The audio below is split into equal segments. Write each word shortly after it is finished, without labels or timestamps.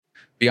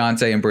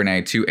Beyonce and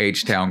Brene, two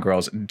H-Town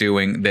girls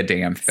doing the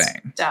damn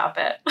thing. Stop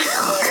it.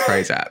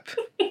 Praise up.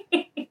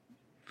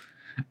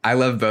 I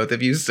love both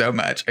of you so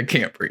much. I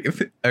can't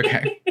breathe.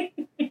 Okay.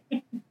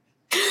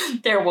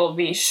 There will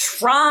be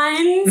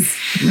shrines.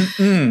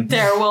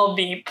 There will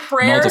be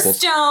prayer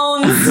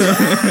stones.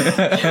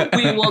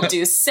 We will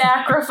do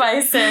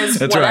sacrifices.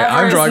 That's right.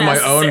 I'm drawing my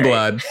own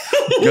blood.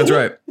 That's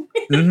right.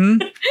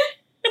 Mm-hmm.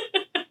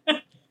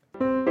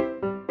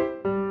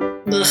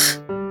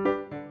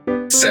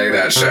 Say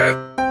that shit.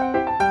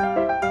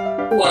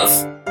 Woof.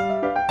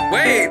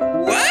 Wait,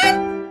 what?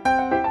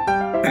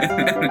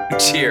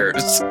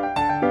 Cheers.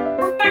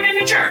 Back in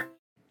the chair.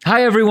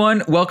 Hi,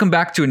 everyone. Welcome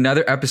back to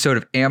another episode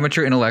of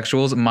Amateur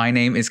Intellectuals. My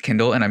name is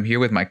Kendall, and I'm here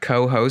with my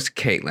co-host,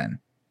 Caitlin.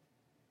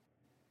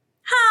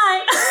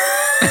 Hi.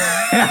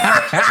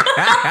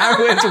 I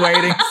was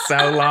waiting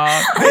so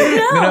long.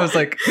 Then I was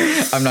like,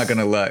 I'm not going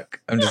to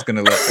look. I'm just going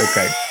to look.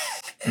 Okay.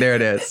 There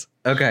it is.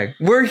 Okay.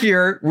 We're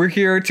here. We're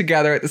here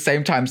together at the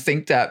same time,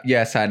 synced up.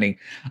 Yes, honey.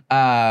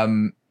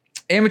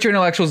 Amateur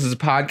Intellectuals is a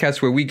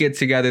podcast where we get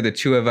together, the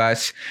two of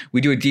us. We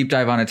do a deep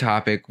dive on a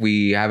topic.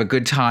 We have a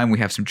good time. We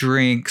have some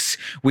drinks.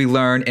 We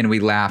learn and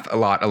we laugh a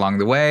lot along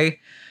the way.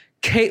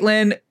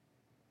 Caitlin,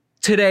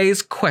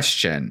 today's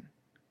question.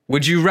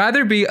 Would you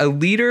rather be a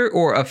leader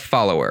or a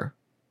follower?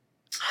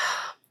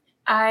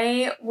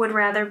 I would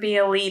rather be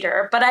a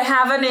leader, but I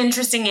have an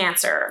interesting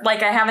answer.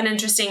 Like, I have an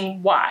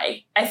interesting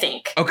why, I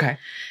think. Okay.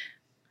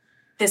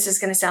 This is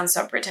going to sound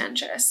so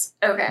pretentious.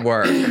 Okay.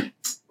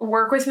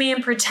 Work with me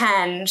and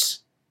pretend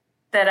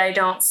that I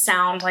don't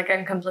sound like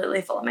I'm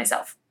completely full of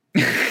myself.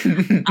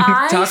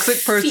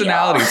 Toxic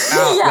personalities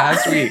out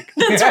last week.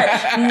 That's right.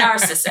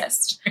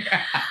 Narcissist.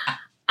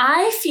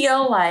 I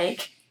feel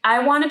like I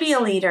want to be a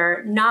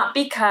leader, not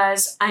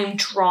because I'm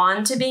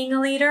drawn to being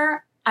a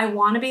leader. I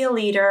want to be a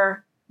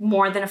leader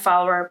more than a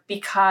follower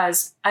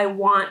because I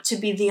want to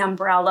be the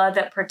umbrella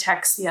that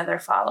protects the other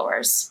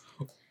followers.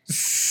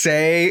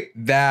 Say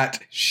that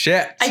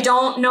shit. I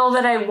don't know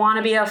that I want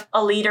to be a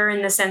leader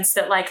in the sense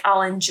that, like,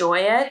 I'll enjoy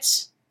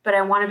it, but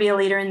I want to be a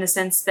leader in the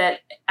sense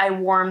that I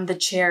warm the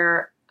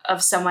chair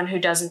of someone who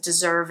doesn't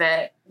deserve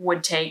it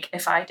would take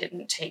if I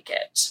didn't take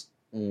it.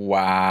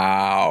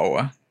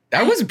 Wow.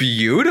 That was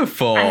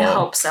beautiful. I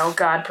hope so.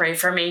 God, pray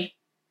for me.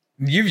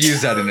 You've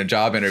used that in a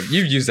job interview.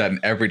 You've used that in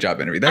every job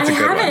interview. That's a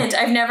good one. I haven't.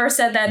 I've never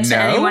said that to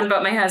anyone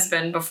but my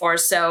husband before.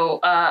 So,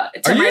 Are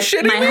you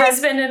shitting me? My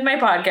husband and my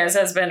podcast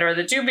husband are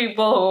the two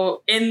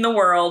people who in the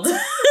world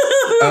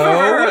who've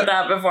ever heard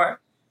that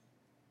before.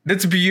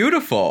 That's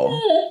beautiful.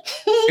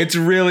 It's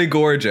really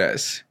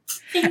gorgeous.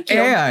 Thank you.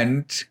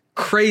 And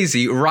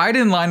crazy, right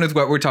in line with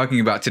what we're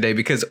talking about today,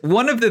 because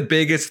one of the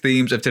biggest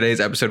themes of today's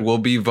episode will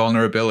be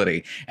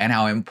vulnerability and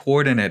how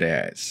important it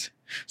is.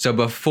 So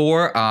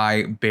before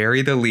I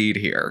bury the lead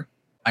here,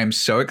 I'm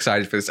so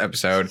excited for this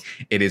episode.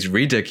 It is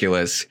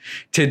ridiculous.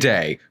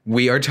 Today,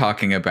 we are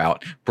talking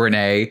about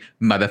Brene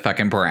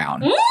motherfucking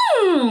Brown.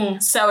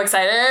 So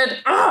excited.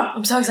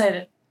 I'm so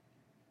excited.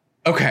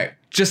 Okay,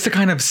 just to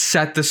kind of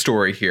set the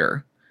story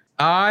here.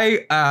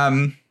 I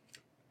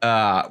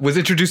was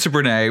introduced to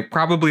Brene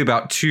probably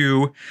about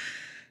 2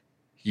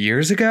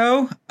 years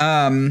ago.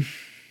 Time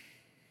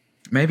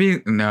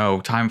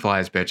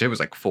flies, bitch. It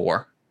was like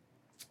 4.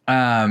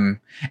 And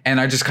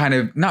I just kind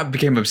of not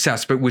became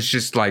obsessed, but was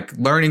just like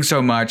learning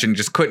so much and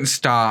just couldn't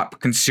stop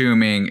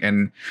consuming.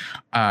 And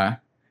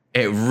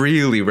it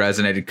really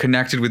resonated,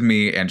 connected with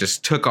me, and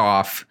just took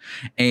off.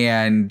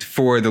 And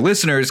for the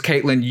listeners,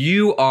 Caitlin,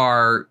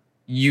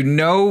 you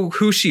know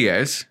who she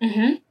is.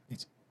 Mm-hmm.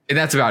 And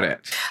that's about it.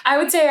 I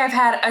would say I've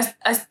had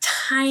a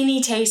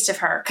tiny taste of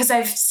her because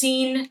I've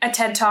seen a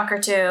TED Talk or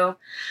two.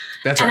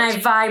 That's right. And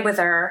I vibe with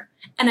her.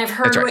 And I've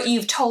heard what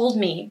you've told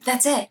me.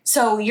 That's it.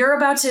 So you're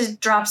about to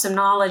drop some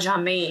knowledge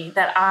on me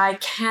that I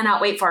cannot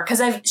wait for.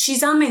 Because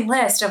she's on my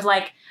list of,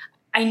 like,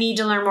 I need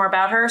to learn more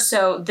about her.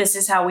 So this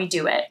is how we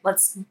do it.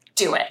 Let's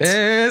do it.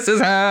 This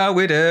is how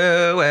we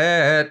do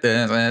it.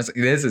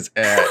 This is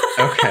it.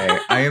 Okay.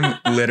 I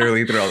am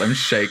literally thrilled. I'm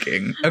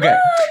shaking. Okay.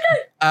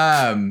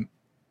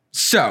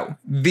 So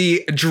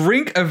the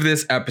drink of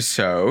this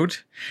episode,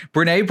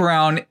 Brene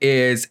Brown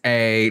is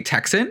a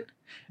Texan.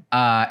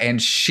 And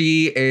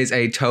she is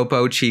a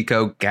Topo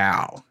Chico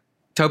gal.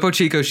 Topo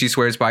Chico, she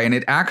swears by, and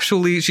it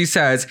actually, she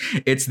says,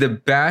 it's the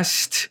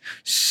best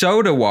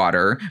soda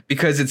water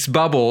because it's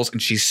bubbles, and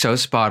she's so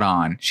spot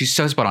on. She's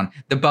so spot on.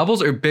 The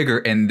bubbles are bigger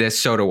in this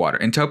soda water.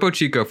 And Topo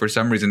Chico, for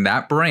some reason,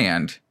 that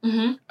brand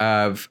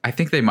of, I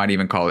think they might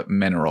even call it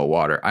mineral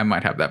water. I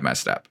might have that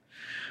messed up.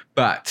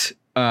 But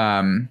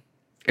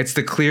it's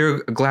the clear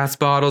glass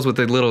bottles with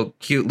the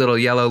cute little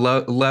yellow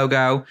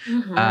logo.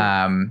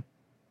 Mm-hmm.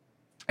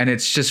 And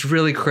it's just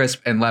really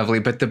crisp and lovely,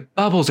 but the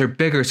bubbles are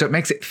bigger, so it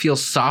makes it feel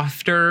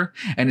softer,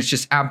 and it's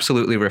just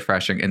absolutely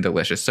refreshing and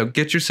delicious. So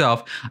get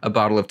yourself a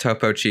bottle of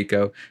Topo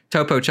Chico.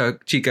 Topo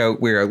Chico,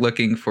 we are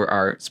looking for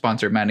our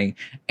sponsor money,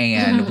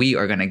 and we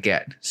are going to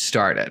get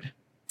started.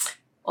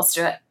 Let's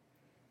do it.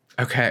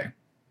 Okay.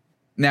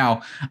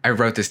 Now, I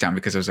wrote this down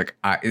because I was like,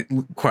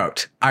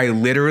 quote, I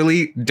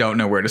literally don't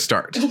know where to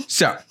start.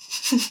 So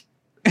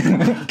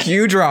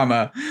Cue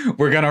drama.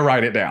 We're going to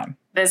write it down.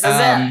 This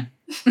is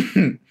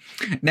it.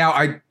 Now,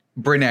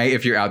 Brene,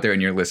 if you're out there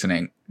and you're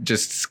listening,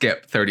 just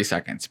skip 30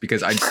 seconds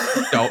because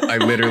I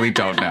literally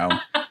don't know.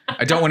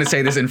 I don't want to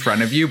say this in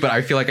front of you, but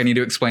I feel like I need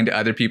to explain to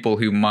other people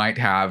who might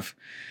have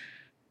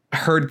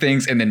heard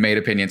things and then made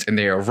opinions and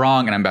they are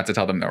wrong. And I'm about to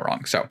tell them they're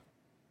wrong. So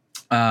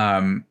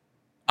I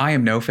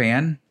am no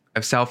fan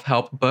of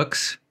self-help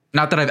books.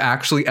 Not that I've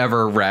actually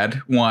ever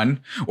read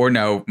one or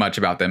know much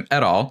about them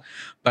at all,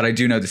 but I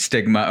do know the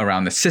stigma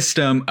around the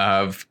system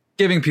of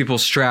giving people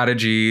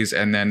strategies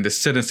and then the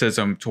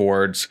cynicism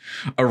towards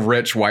a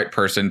rich white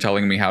person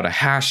telling me how to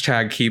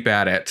hashtag keep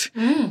at it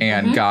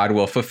and God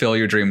will fulfill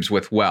your dreams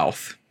with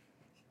wealth.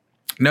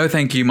 No,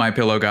 thank you, my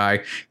pillow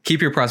guy.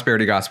 Keep your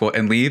prosperity gospel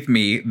and leave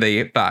me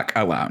the fuck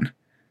alone.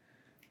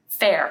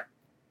 Fair.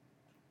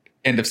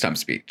 End of stump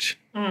speech.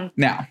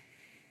 Now,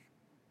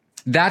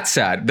 that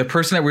said, the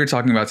person that we were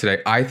talking about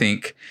today, I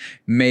think,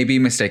 may be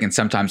mistaken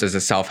sometimes as a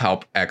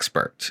self-help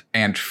expert.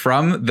 And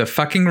from the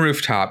fucking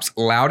rooftops,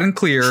 loud and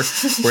clear,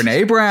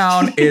 Brene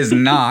Brown is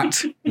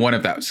not one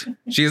of those.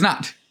 She is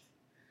not.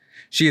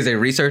 She is a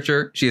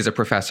researcher. She is a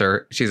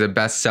professor. She's a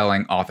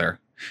best-selling author.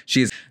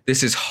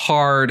 This is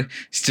hard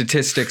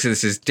statistics.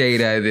 This is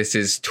data. This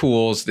is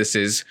tools. This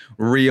is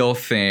real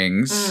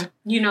things.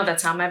 You know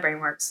that's how my brain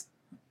works.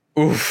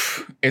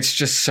 Oof, it's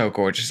just so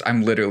gorgeous.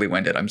 I'm literally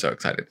winded. I'm so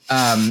excited.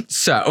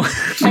 So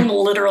I'm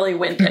literally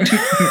winded.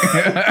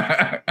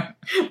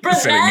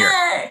 Sitting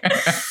here.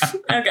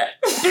 Okay.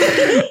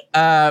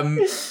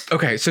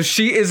 Okay, so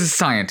she is a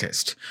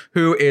scientist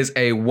who is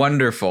a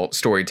wonderful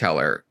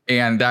storyteller,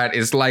 and that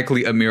is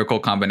likely a miracle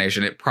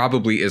combination. It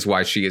probably is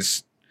why she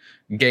has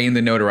gained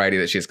the notoriety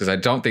that she is, because I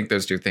don't think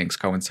those two things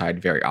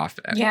coincide very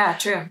often. Yeah,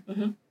 true.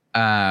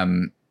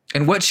 And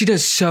what she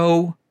does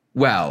so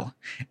well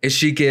is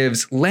she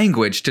gives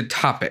language to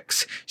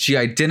topics. She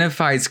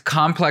identifies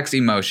complex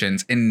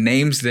emotions and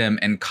names them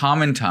in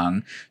common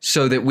tongue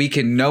so that we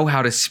can know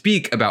how to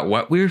speak about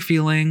what we're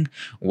feeling,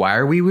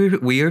 why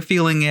we are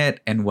feeling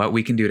it, and what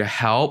we can do to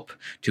help,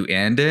 to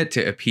end it,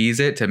 to appease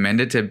it, to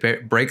mend it,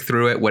 to break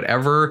through it,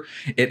 whatever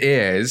it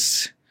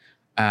is.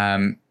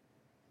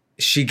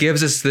 She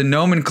gives us the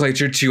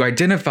nomenclature to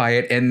identify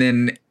it, and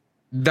then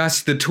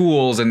thus the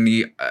tools and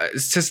the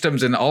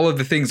systems and all of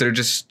the things that are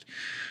just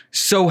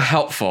so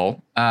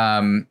helpful.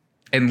 And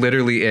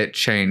literally it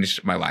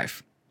changed my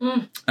life.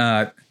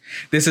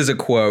 This is a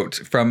quote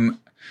from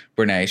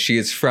Brene. She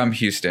is from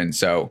Houston.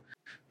 So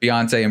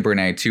Beyonce and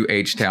Brene, two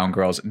H-Town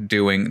girls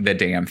doing the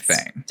damn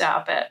thing.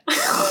 Stop it.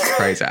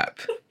 Praise up.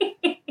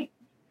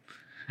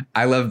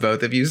 I love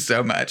both of you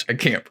so much. I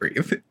can't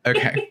breathe.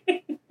 Okay.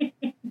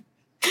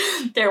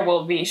 There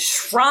will be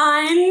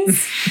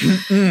shrines.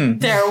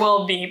 There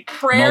will be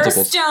prayer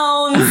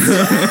stones.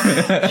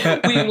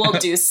 We will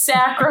do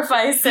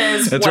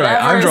sacrifices. That's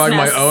right. I'm drawing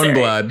my own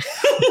blood.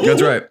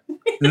 That's right.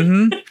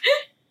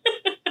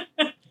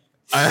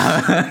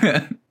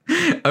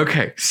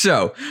 Okay,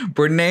 so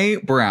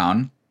Brene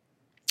Brown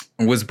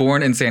was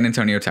born in San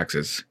Antonio,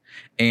 Texas,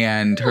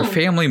 and her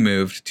family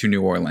moved to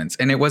New Orleans.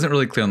 And it wasn't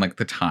really clear on like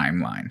the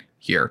timeline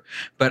here,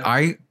 but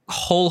I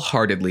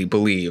wholeheartedly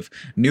believe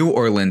New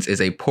Orleans is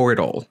a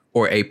portal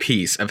or a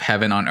piece of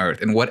heaven on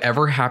earth, and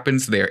whatever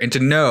happens there, and to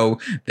know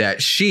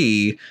that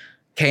she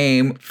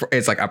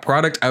it's like a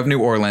product of New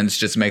Orleans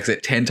just makes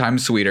it 10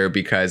 times sweeter,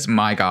 because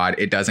my God,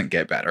 it doesn't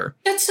get better.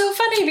 That's so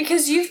funny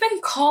because you've been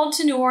called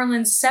to New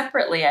Orleans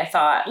separately, I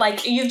thought.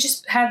 Like you've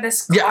just had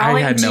this calling I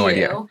had no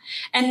idea.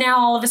 And now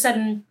all of a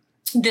sudden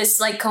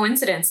this like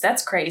coincidence.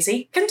 That's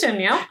crazy.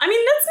 Continue. I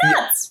mean, that's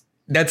nuts.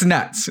 That's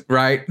nuts,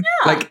 right? Yeah.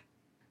 Like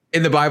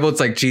in the Bible, it's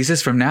like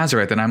Jesus from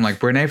Nazareth, and I'm like,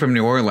 Brene from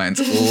New Orleans.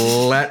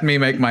 Let me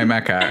make my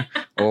Mecca.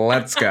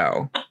 Let's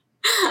go.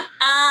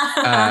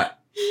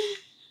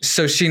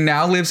 So she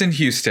now lives in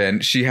Houston.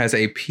 She has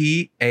a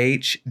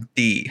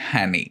PhD,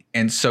 honey,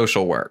 in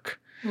social work.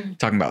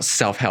 Talking about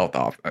self-help.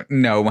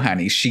 No,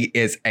 honey, she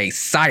is a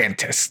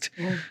scientist.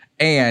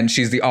 And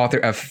she's the author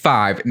of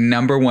 5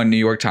 #1 New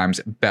York Times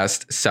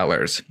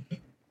bestsellers.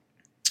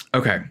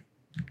 Okay,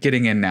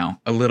 getting in now,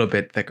 a little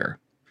bit thicker.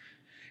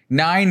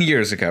 9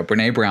 years ago,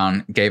 Brene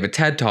Brown gave a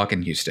TED Talk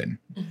in Houston.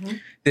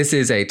 This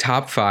is a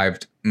top 5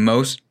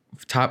 most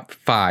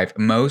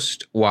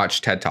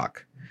watched TED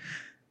Talk.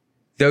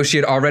 Though she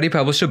had already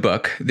published a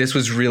book, this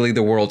was really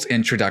the world's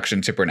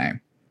introduction to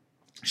Brene.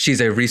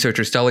 She's a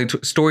researcher,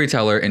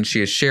 storyteller, and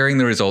she is sharing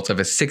the results of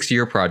a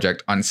 6-year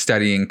project on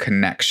studying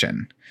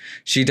connection.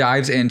 She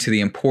dives into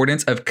the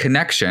importance of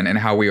connection and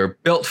how we are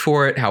built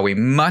for it, how we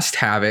must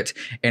have it,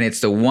 and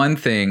it's the one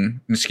thing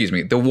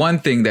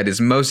that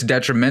is most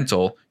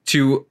detrimental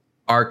to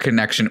our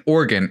connection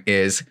organ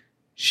is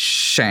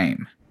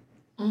shame.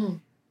 We're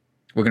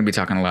going to be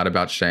talking a lot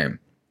about shame.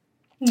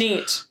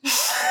 Neat.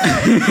 She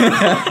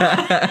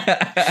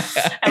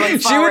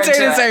would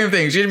say the same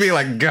thing. She'd be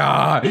like,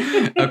 God.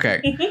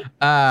 Okay.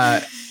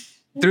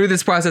 Through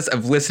this process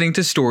of listening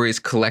to stories,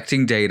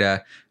 collecting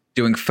data,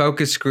 doing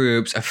focus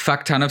groups, a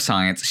fuck ton of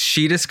science,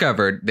 she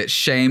discovered that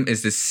shame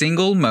is the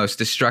single most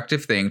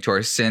destructive thing to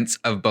our sense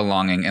of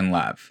belonging and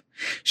love.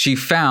 She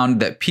found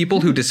that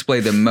people who display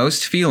the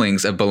most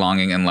feelings of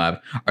belonging and love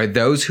are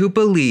those who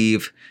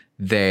believe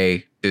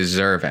they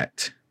deserve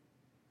it.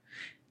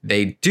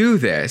 They do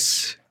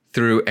this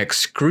through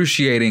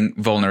excruciating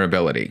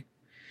vulnerability.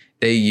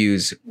 They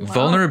use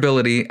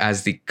vulnerability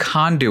as the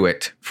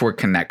conduit for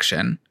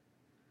connection.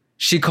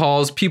 She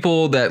calls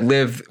people that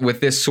live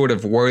with this sort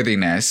of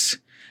worthiness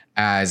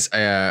as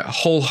a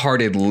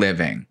wholehearted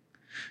living.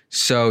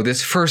 So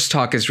this first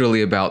talk is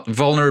really about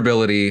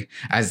vulnerability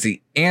as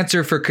the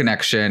answer for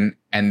connection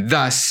and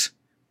thus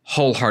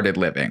wholehearted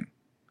living,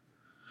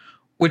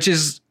 which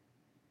is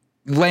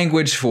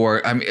language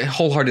for,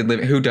 wholehearted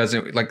living. Who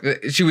doesn't like,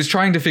 she was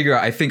trying to figure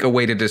out, I think, a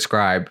way to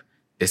describe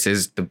this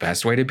is the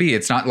best way to be.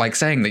 It's not like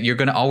saying that you're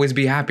going to always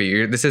be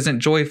happy. This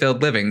isn't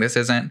joy-filled living. This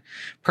isn't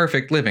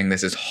perfect living.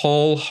 This is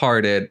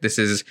wholehearted. This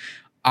is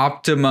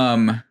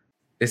optimum.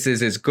 This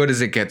is as good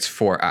as it gets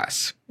for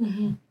us.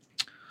 Mm-hmm.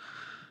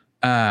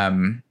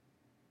 At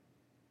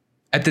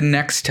the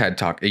next TED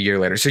Talk a year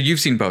later. So you've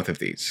seen both of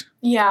these.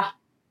 Yeah.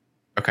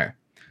 Okay.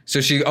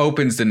 So she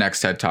opens the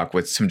next TED Talk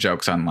with some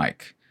jokes on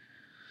like,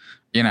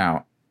 you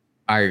know,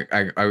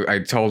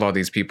 I told all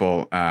these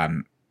people,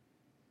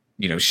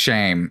 you know,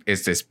 shame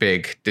is this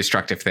big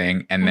destructive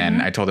thing. And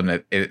then I told them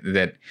that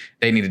that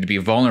they needed to be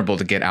vulnerable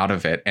to get out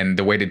of it. And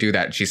the way to do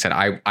that, she said,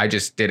 I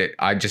just did it.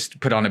 I just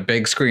put on a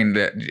big screen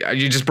that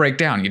you just break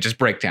down. You just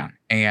break down.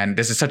 And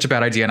this is such a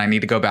bad idea. And I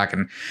need to go back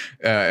and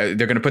they're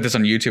going to put this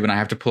on YouTube and I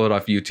have to pull it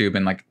off YouTube.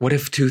 And like, what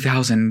if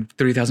 2,000,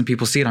 3,000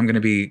 people see it? I'm going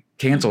to be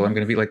canceled. I'm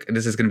going to be like,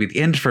 this is going to be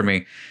the end for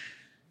me.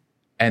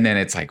 And then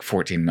it's like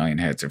 14 million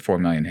hits or 4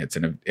 million hits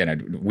in a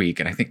week.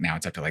 And I think now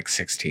it's up to like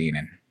 16.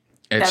 And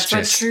it's that's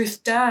what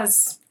truth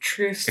does.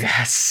 Truth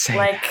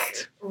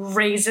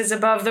raises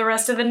above the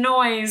rest of the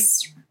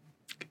noise.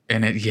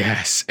 And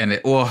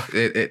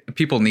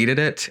people needed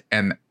it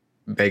and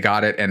they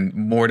got it, and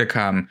more to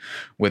come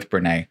with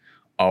Brene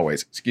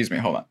always. Excuse me,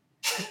 hold on.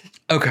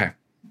 Okay.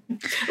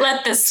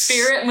 Let the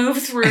spirit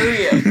move through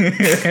you.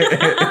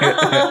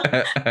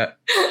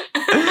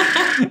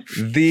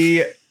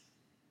 The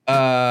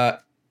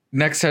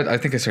next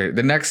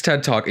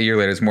TED Talk a year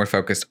later is more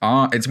focused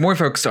on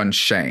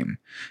shame.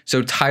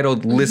 So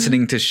titled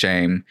Listening to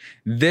Shame.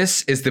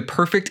 This is the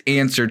perfect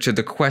answer to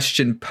the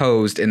question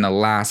posed in the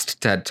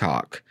last TED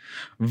Talk.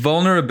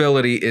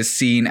 Vulnerability is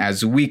seen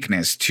as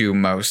weakness to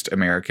most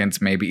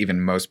Americans, maybe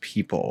even most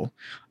people.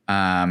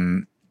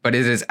 But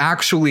it is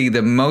actually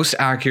the most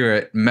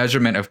accurate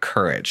measurement of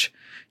courage.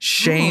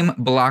 Shame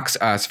blocks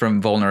us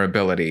from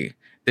vulnerability.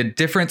 The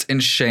difference in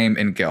shame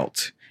and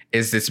guilt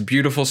is this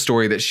beautiful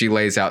story that she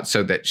lays out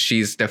so that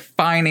she's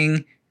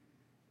defining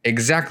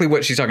exactly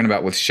what she's talking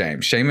about with shame.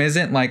 Shame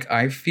isn't like,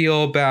 I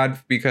feel bad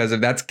because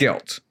of, that's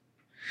guilt.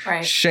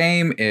 Right.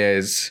 Shame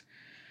is,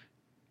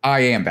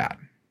 I am bad.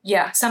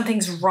 Yeah,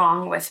 something's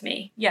wrong with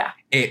me. Yeah.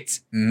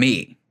 It's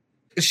me.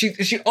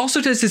 She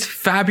also does this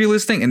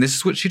fabulous thing, and this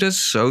is what she does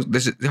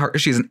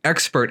she's an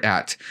expert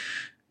at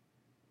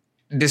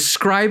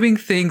describing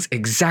things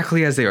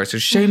exactly as they are. So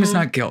shame is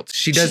not guilt.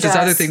 She does this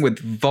other thing with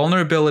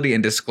vulnerability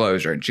and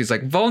disclosure. And she's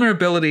like,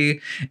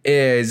 vulnerability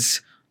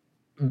is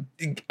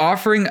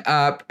offering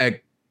up a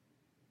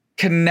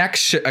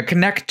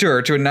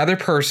connector to another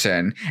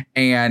person.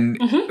 And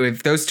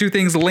if those two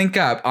things link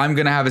up, I'm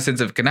going to have a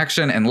sense of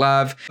connection and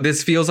love.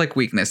 This feels like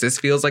weakness. This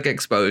feels like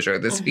exposure.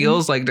 This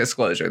feels like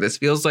disclosure. This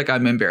feels like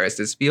I'm embarrassed.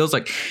 This feels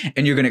like,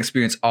 and you're going to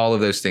experience all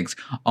of those things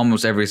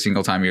almost every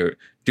single time you're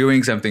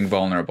doing something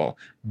vulnerable.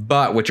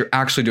 But what you're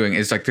actually doing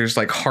is like, there's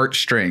like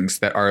heartstrings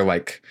that are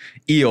like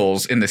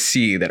eels in the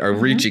sea that are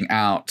reaching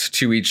out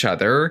to each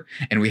other.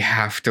 And we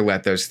have to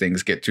let those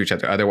things get to each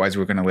other. Otherwise,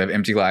 we're going to live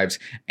empty lives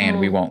and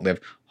we won't live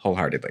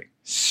wholeheartedly.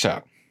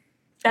 So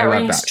that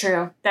rings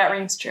true. That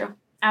rings true.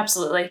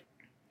 Absolutely.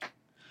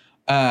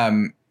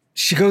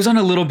 She goes on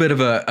a little bit of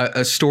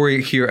a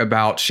story here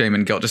about shame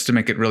and guilt, just to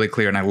make it really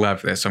clear. And I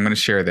love this. So I'm going to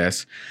share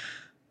this.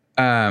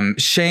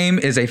 Shame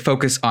is a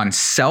focus on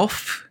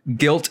self.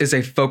 Guilt is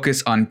a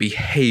focus on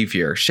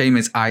behavior. Shame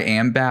is I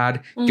am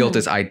bad. Guilt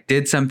is I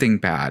did something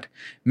bad.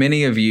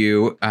 Many of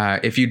you,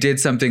 if you did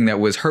something that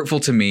was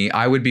hurtful to me,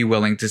 I would be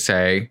willing to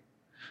say,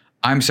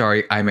 I'm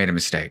sorry, I made a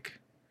mistake.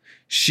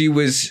 She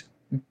was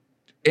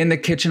in the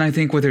kitchen, I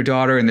think, with her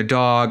daughter and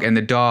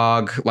the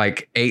dog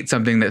like ate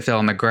something that fell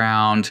on the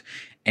ground.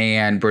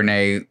 And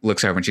Brene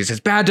looks over and she says,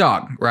 bad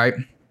dog, right?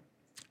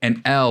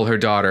 And Elle, her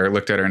daughter,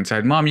 looked at her and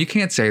said, Mom, you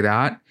can't say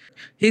that.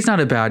 He's not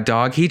a bad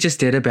dog. He just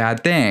did a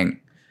bad thing.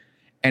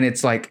 And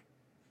it's like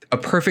a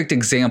perfect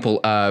example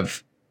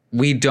of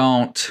we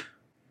don't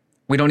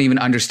even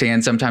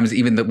understand sometimes,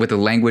 even with the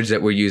language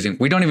that we're using.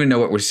 We don't even know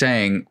what we're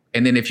saying.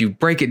 And then if you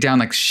break it down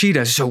like she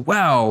does so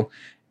well,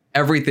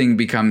 everything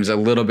becomes a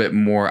little bit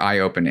more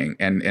eye-opening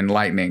and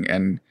enlightening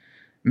and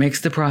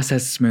makes the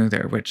process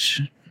smoother, which,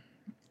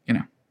 you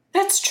know.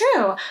 That's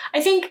true.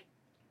 I think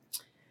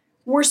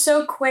we're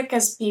so quick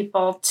as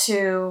people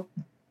to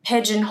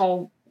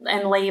pigeonhole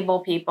and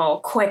label people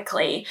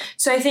quickly.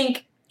 So I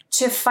think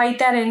to fight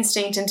that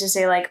instinct and to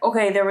say like,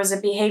 okay, there was a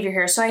behavior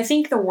here. So I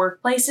think the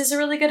workplace is a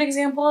really good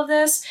example of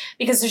this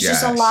because there's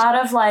just a lot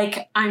of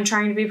like, I'm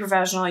trying to be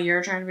professional.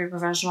 You're trying to be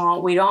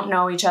professional. We don't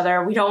know each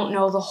other. We don't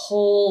know the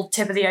whole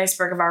tip of the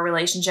iceberg of our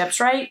relationships,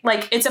 right?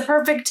 Like it's a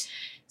perfect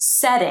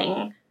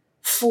setting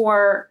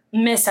for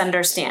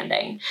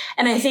misunderstanding.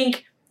 And I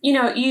think, you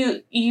know,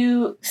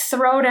 you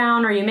throw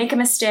down or you make a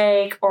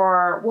mistake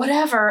or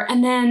whatever,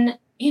 and then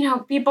you know,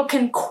 people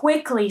can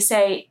quickly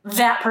say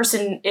that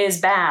person is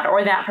bad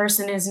or that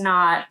person is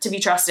not to be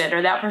trusted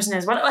or that person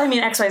is what I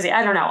mean, XYZ.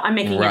 I don't know. I'm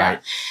making it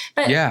up.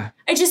 But I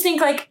just think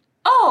like,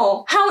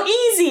 oh, how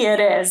easy it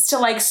is to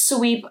like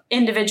sweep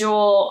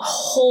individual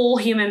whole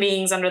human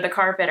beings under the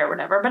carpet or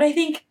whatever. But I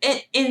think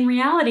in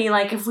reality,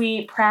 like if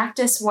we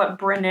practice what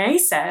Brené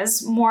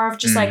says, more of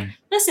just like,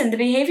 listen, the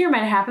behavior might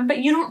have happened, but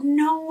you don't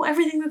know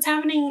everything that's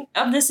happening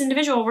of this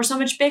individual. We're so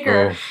much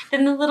bigger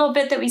than the little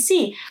bit that we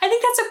see. I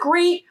think that's a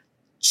great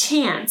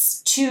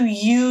chance to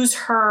use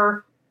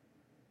her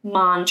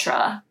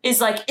mantra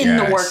is like in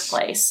the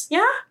workplace.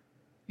 Yeah.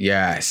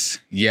 Yes.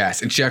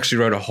 And she actually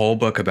wrote a whole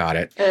book about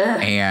it.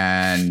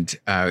 And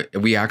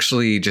we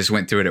actually just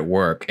went through it at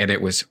work, and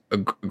it was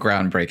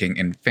groundbreaking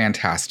and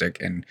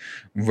fantastic and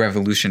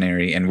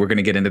revolutionary. And we're going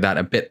to get into that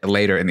a bit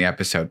later in the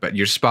episode, but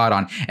you're spot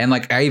on. And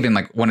like, I even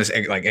like want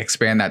to like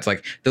expand that to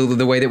like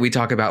the way that we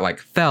talk about like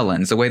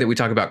felons, the way that we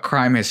talk about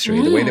crime history,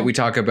 the way that we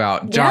talk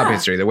about job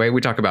history, the way we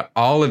talk about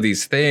all of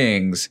these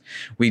things.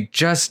 We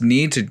just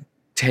need to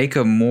take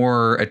a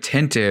more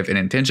attentive and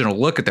intentional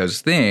look at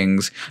those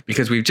things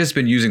because we've just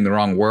been using the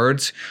wrong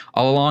words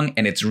all along,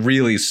 and it's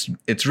really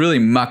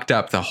mucked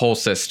up the whole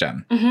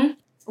system. You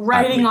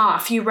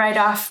write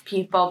off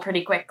people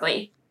pretty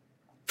quickly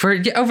for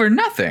over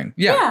nothing.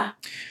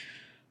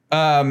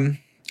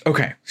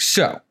 Okay,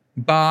 so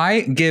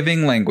by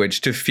giving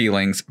language to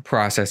feelings,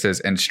 processes,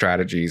 and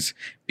strategies,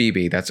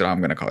 BB, that's what I'm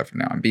going to call it from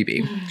now on,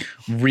 BB,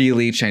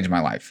 really changed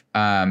my life.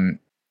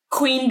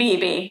 Queen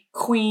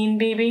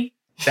BB.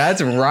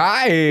 That's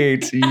right.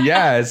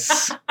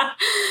 Yes.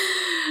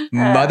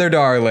 Mother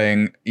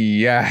darling.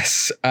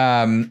 Yes.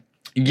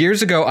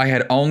 Years ago, I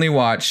had only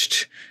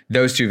watched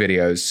those two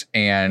videos,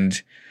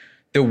 and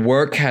the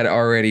work had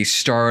already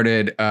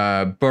started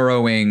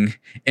burrowing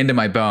into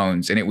my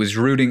bones, and it was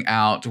rooting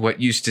out what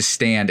used to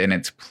stand in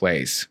its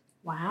place.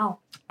 Wow.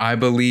 I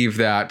believe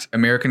that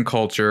American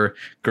culture,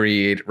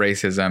 greed,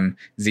 racism,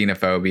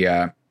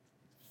 xenophobia,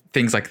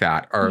 things like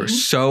that are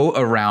so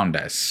around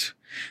us.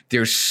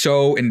 They're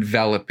so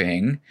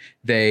enveloping.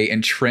 They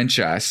entrench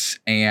us,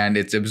 and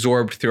it's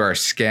absorbed through our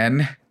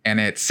skin, and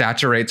it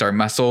saturates our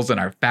muscles and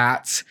our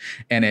fats,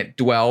 and it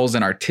dwells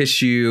in our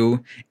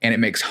tissue, and it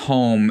makes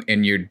home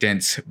in your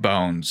dense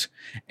bones.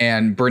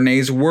 And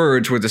Brené's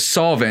words were the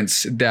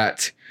solvents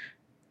that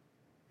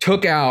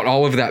took out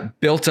all of that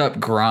built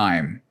up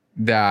grime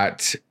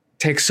that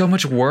takes so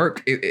much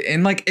work.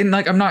 I'm not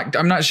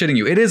shitting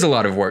you. It is a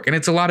lot of work, and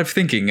it's a lot of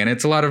thinking, and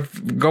it's a lot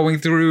of going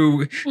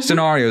through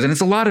scenarios, and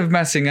it's a lot of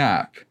messing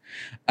up.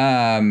 But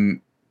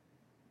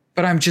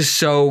I'm just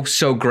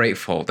so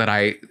grateful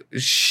that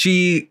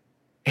she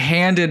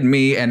handed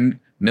me and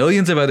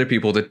millions of other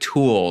people the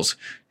tools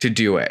to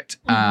do it.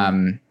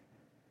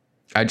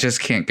 I just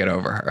can't get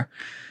over her.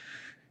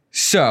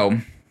 So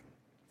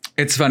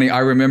it's funny. I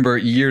remember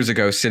years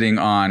ago sitting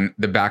on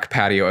the back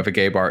patio of a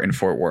gay bar in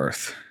Fort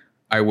Worth.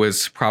 I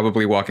was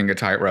probably walking a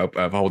tightrope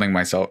of holding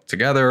myself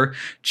together,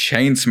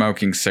 chain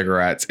smoking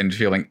cigarettes, and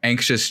feeling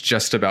anxious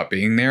just about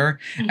being there.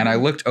 And I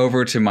looked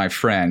over to my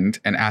friend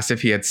and asked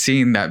if he had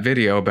seen that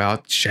video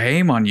about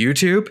shame on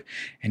YouTube.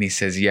 And he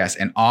says yes.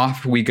 And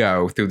off we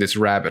go through this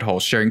rabbit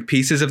hole, sharing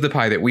pieces of the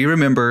pie that we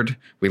remembered,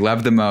 we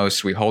loved the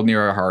most, we hold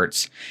near our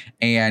hearts.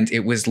 And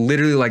it was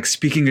literally like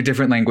speaking a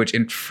different language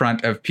in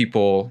front of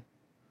people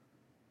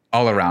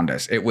all around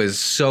us. It was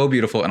so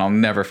beautiful, and I'll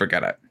never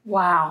forget it.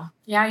 Wow.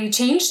 Yeah, you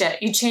changed it.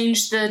 You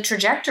changed the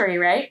trajectory,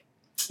 right?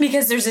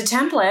 Because there's a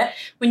template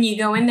when you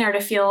go in there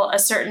to feel a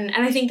certain,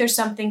 and I think there's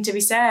something to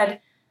be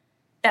said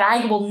that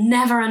I will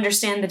never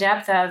understand the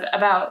depth of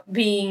about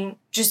being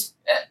just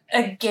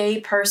a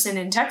gay person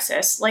in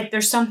Texas. Like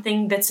there's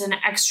something that's an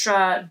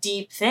extra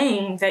deep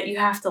thing that you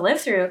have to live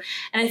through.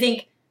 And I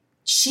think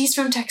she's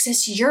from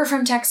Texas, you're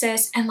from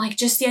Texas, and like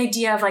just the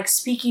idea of like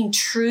speaking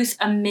truth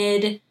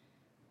amid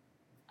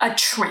a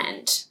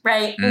trend,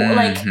 right?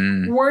 Like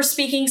we're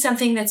speaking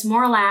something that's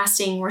more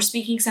lasting. We're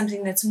speaking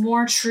something that's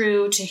more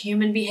true to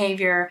human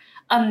behavior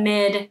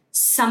amid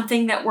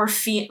something that we're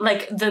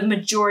like the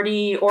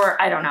majority,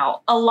 or I don't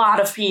know, a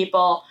lot of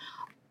people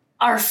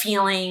are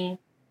feeling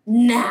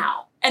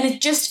now. And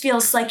it just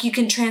feels like you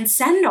can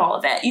transcend all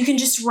of it. You can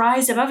just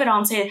rise above it all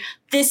and say,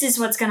 this is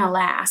what's going to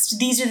last.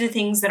 These are the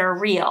things that are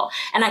real.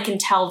 And I can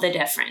tell the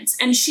difference.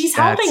 And she's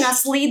helping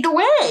us lead the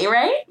way,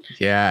 right?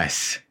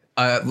 Yes.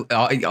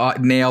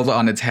 Nailed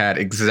on its head.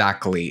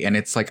 Exactly. And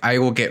it's like, I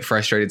will get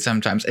frustrated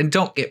sometimes, and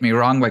don't get me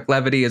wrong, like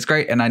levity is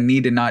great, and I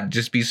need to not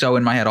just be so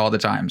in my head all of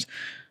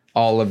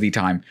the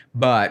time.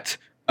 But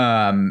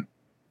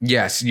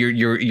yes,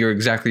 you're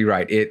exactly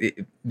right.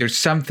 There's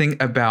something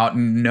about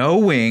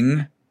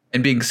knowing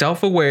and being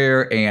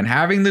self-aware and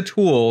having the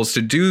tools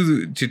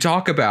to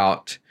talk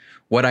about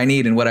what I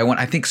need and what I want.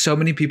 I think so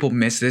many people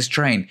miss this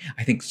train.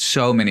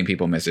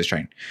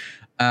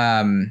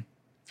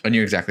 And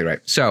you're exactly right.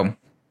 So,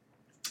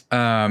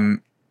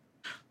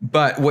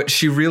 but what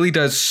she really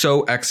does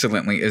so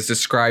excellently is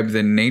describe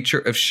the nature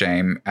of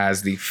shame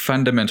as the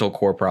fundamental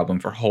core problem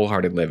for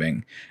wholehearted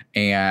living.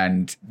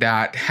 And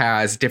that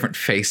has different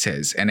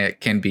faces, and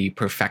it can be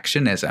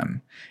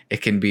perfectionism.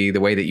 It can be the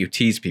way that you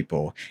tease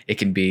people. It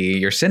can be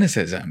your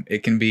cynicism.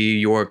 It can be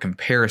your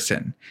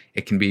comparison.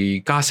 It can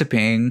be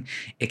gossiping.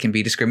 It can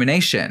be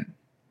discrimination.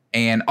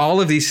 And all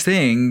of these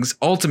things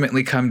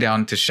ultimately come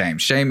down to shame.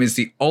 Shame is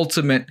the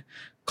ultimate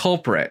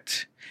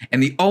culprit.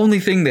 And the only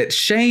thing that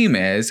shame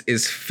is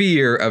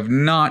fear of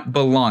not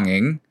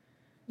belonging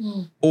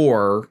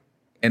or,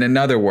 in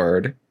another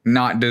word,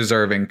 not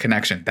deserving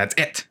connection. That's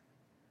it.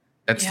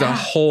 That's the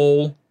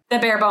whole... The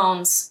bare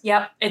bones.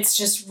 Yep. It's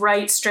just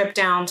stripped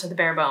down to the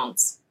bare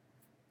bones.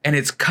 And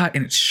it's cut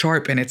and it's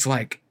sharp and it's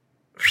like,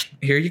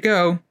 here you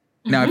go.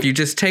 Now, if you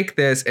just take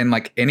this and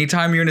like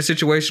anytime you're in a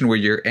situation where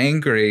you're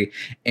angry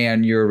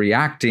and you're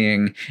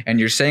reacting and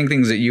you're saying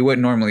things that you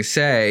wouldn't normally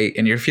say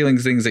and you're feeling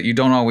things that you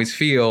don't always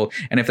feel.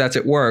 And if that's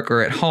at work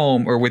or at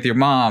home or with your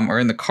mom or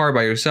in the car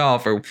by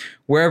yourself or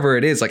wherever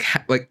it is,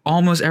 like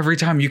almost every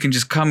time you can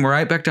just come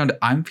right back down to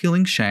I'm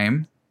feeling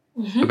shame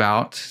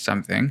about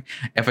something.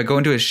 If I go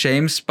into a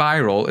shame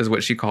spiral is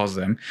what she calls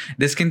them,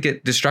 this can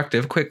get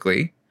destructive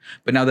quickly.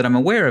 But now that I'm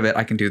aware of it,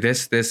 I can do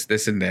this,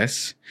 and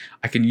this.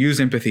 I can use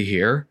empathy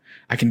here.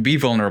 I can be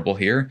vulnerable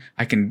here.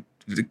 I can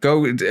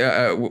go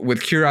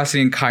with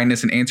curiosity and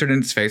kindness and answer it in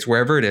its face,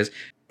 wherever it is.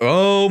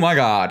 Oh my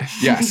God.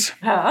 Yes.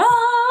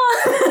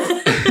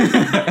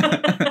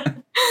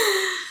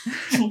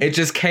 It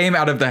just came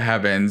out of the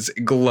heavens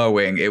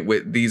glowing.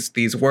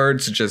 These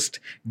words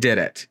just did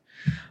it.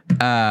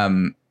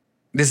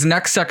 This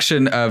next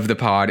section of the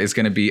pod is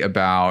going to be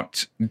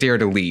about Dare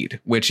to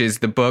Lead, which is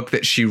the book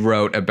that she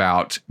wrote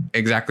about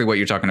exactly what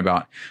you're talking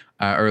about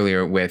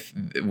earlier with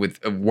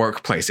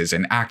workplaces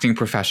and acting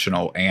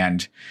professional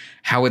and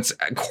how it's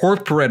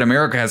corporate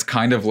America has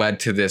kind of led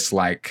to this,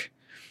 like,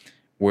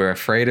 we're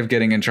afraid of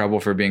getting in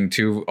trouble for being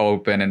too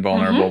open and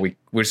vulnerable.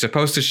 We're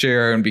supposed to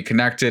share and be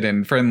connected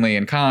and friendly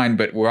and kind,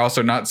 but we're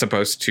also not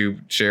supposed to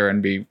share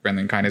and be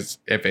friendly and kind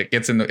if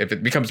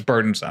it becomes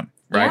burdensome,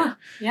 right?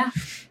 Yeah.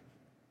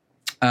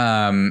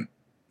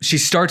 She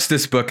starts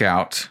this book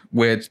out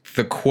with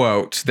the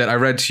quote that I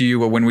read to you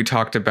when we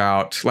talked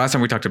about last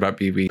time we talked about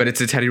BB, but it's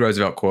a Teddy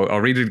Roosevelt quote.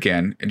 I'll read it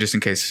again just in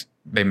case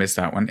they missed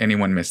that one.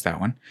 Anyone missed that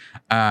one.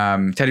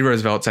 Teddy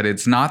Roosevelt said,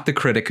 "It's not the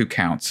critic who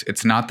counts.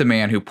 It's not the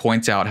man who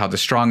points out how the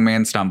strong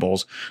man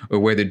stumbles or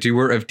where the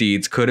doer of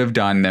deeds could have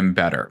done them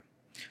better.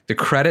 The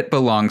credit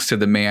belongs to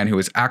the man who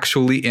is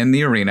actually in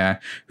the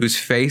arena, whose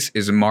face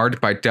is marred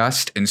by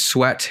dust and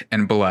sweat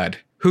and blood,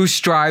 who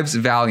strives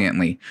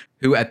valiantly,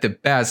 who at the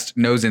best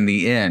knows in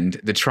the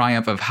end the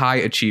triumph of high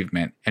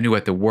achievement, and who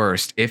at the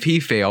worst, if he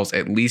fails,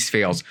 at least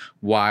fails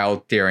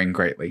while daring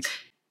greatly."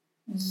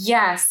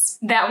 Yes,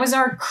 that was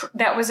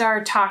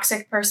our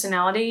toxic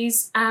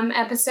personalities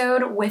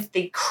episode with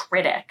the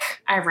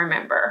critic, I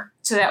remember.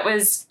 So that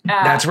was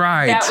that's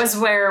right. That was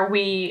where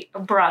we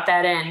brought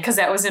that in because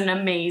that was an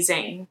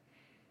amazing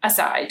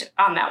aside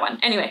on that one.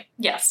 Anyway,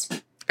 yes.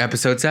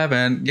 Episode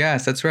 7.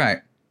 Yes, that's right.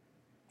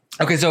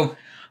 Okay, so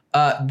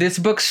this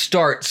book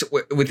starts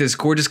with this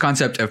gorgeous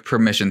concept of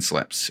permission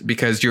slips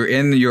because you're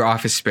in your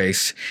office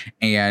space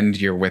and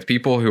you're with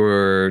people who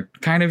are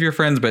kind of your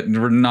friends, but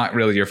not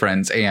really your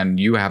friends. And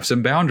you have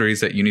some boundaries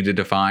that you need to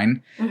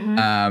define for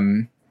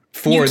them.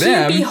 You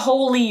can't be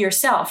wholly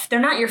yourself. They're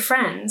not your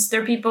friends.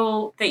 They're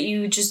people that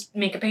you just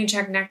make a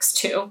paycheck next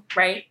to,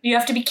 right? You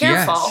have to be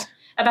careful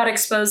about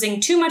exposing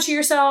too much of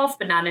yourself,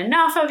 but not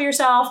enough of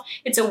yourself.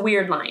 It's a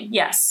weird line.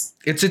 Yes.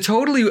 It's a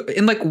totally,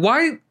 and like,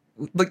 why?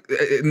 Like,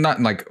 not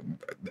like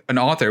an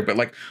author, but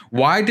like,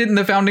 why didn't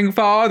the founding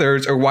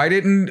fathers or why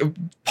didn't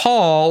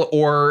Paul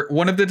or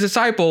one of the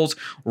disciples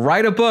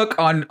write a book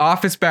on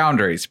office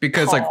boundaries?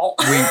 Because Paul.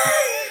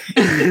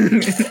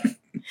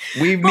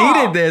 We've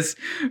needed this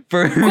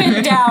for...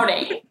 Quit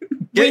doubting.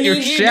 We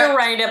need you to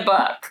write a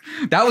book.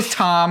 That was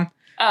Tom.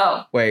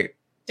 Oh. Wait.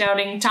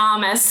 Doubting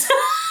Thomas.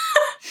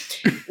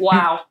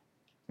 Wow.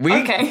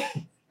 Okay.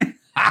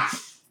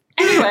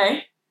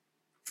 Anyway,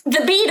 the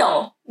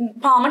Beatle.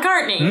 Paul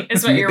McCartney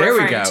is what you're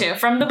referring to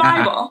from the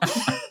Bible.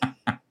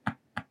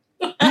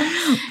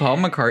 Paul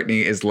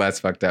McCartney is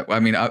less fucked up. I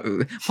mean,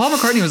 Paul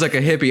McCartney was like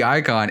a hippie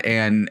icon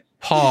and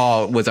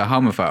Paul was a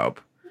homophobe.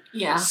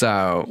 Yeah.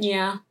 So.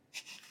 Yeah.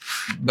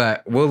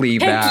 But we'll leave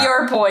Pick that. Pick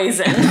your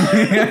poison.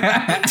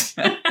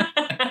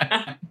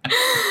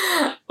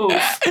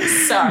 Oof.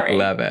 Sorry.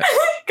 Love it.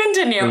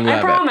 Continue.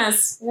 I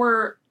promise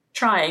we're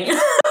trying.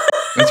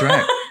 That's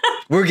right.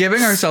 We're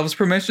giving ourselves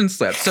permission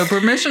slips. So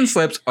permission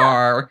slips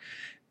are...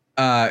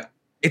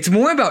 it's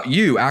more about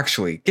you,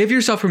 actually. Give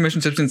yourself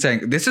permission slips and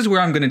saying, this is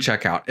where I'm going to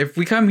check out. If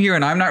we come here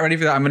and I'm not ready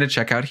for that, I'm going to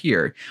check out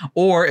here.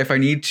 Or if I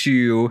need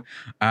to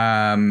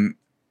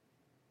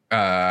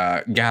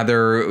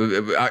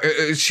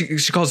gather.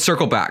 She calls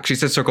circle back. She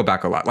says circle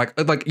back a lot.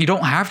 Like you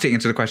don't have to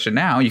answer the question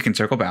now. You can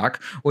circle back,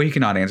 or you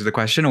cannot answer the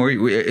question, or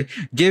you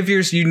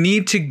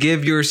need to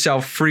give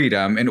yourself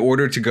freedom in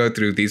order to go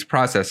through these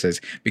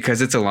processes,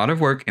 because it's a lot of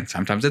work and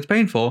sometimes it's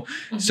painful.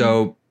 Mm-hmm.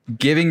 So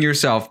giving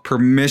yourself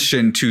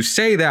permission to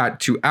say that,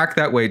 to act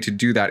that way, to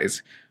do that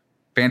is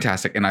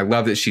fantastic. And I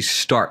love that she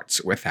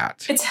starts with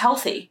that. It's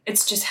healthy.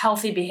 It's just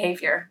healthy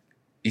behavior.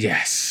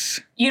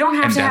 Yes. You don't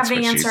have to have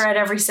the answer at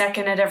every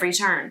second, at every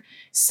turn.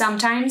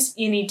 Sometimes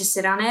you need to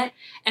sit on it,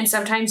 and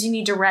sometimes you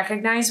need to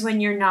recognize when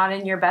you're not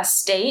in your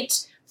best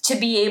state to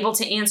be able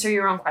to answer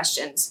your own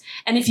questions.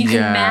 And if you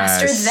can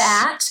master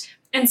that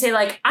and say,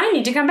 like, I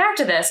need to come back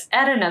to this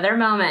at another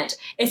moment.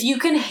 If you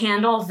can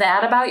handle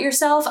that about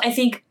yourself, I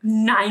think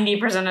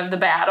 90% of the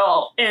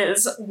battle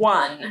is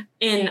won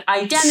in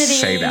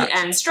identity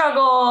and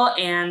struggle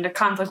and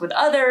conflict with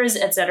others,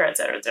 et cetera, et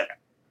cetera, et cetera.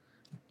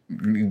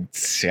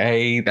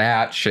 Say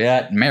that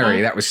shit,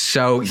 Mary. That was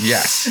so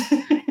yes.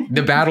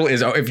 The battle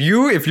is, if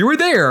you were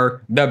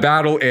there, the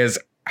battle is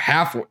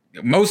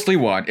mostly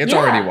won. It's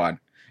already won.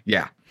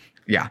 Yeah,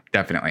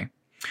 definitely.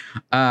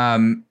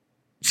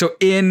 So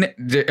in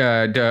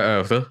Dare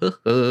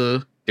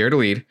to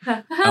Lead,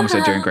 I almost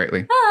said Doing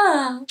Greatly.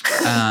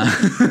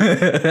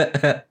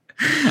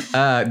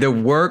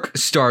 The work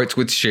starts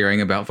with sharing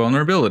about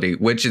vulnerability,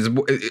 which is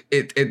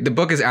the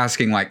book is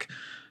asking, like,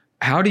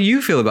 how do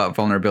you feel about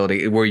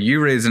vulnerability? Were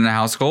you raised in a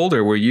household,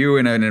 or were you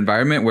in an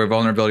environment where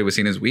vulnerability was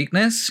seen as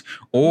weakness?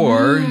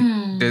 Or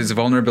does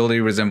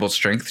vulnerability resemble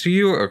strength to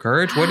you, or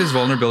courage? What does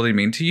vulnerability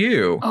mean to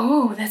you?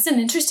 Oh, that's an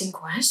interesting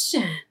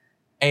question.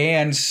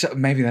 And so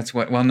maybe that's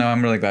what, well, no,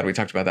 I'm really glad we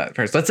talked about that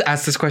first. Let's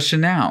ask this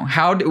question now.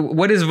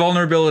 What is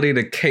vulnerability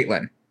to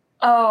Caitlin?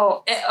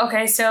 Oh,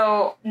 okay.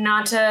 So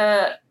not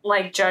to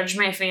like judge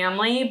my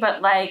family,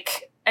 but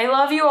like, I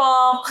love you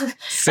all.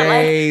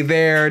 Say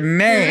their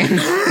name.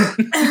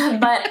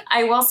 But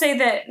I will say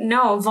that,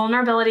 no,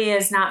 vulnerability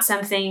is not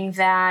something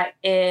that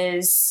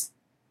is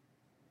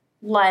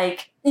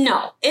like,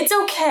 no, it's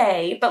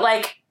okay, but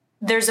like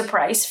there's a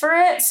price for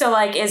it. So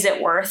like, is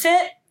it worth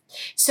it?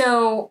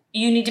 So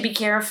you need to be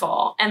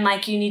careful, and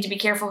like you need to be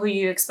careful who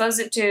you expose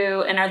it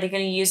to, and are they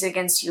going to use it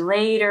against you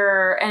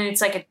later? And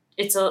it's like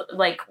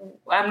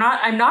I'm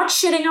not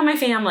shitting on my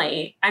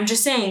family. I'm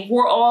just saying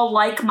we're all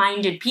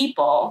like-minded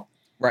people.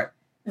 Right.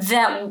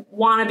 That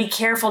want to be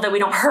careful that we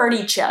don't hurt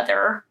each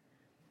other.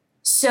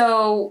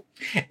 So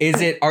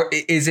is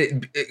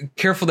it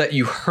careful that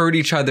you hurt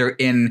each other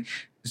in,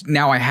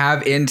 now I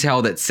have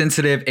intel that's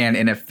sensitive, and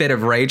in a fit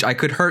of rage I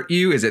could hurt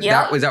you? Is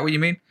that what you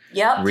mean?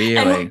 Yep.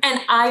 Really?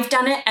 And I've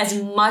done it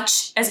as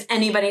much as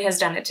anybody has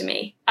done it to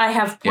me. I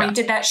have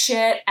pointed that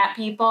shit at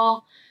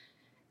people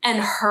and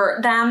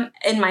hurt them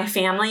in my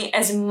family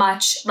as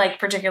much, like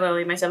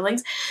particularly my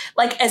siblings,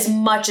 like as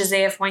much as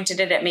they have pointed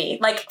it at me.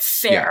 Like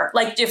fair,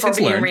 like if we're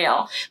being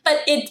real.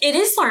 But it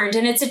is learned,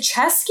 and it's a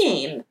chess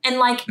game, and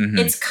like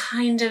it's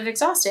kind of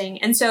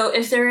exhausting. And so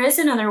if there is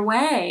another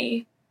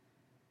way,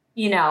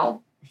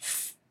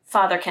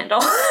 Father Kendall.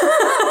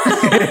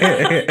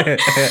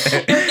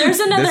 If there's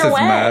another way. This is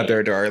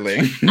Mother,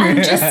 darling. I'm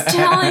just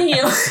telling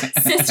you,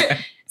 Sister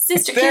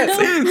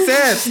Kendall.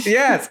 Sis,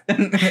 yes.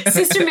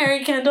 Sister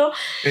Mary Kendall.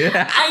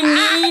 Yeah. I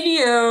need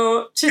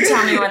you to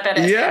tell me what that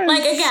is. Yes.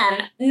 Like,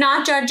 again,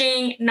 not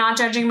judging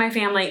my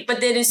family,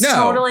 but it is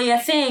totally a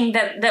thing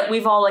that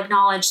we've all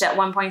acknowledged at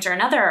one point or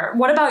another.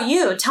 What about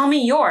you? Tell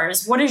me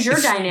yours. What is your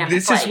dynamic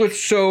This is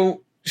what's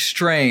so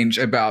strange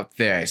about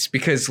this,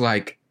 because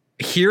like,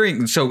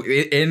 hearing, so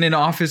in an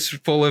office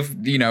full of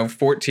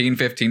 14,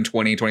 15,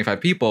 20, 25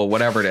 people,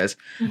 whatever it is,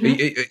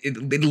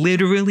 it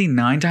literally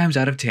 9 times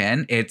out of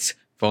 10 it's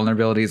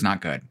vulnerability is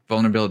not good,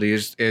 vulnerability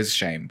is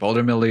shame,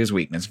 vulnerability is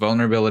weakness,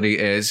 vulnerability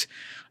is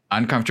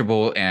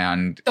uncomfortable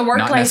and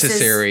not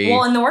necessary.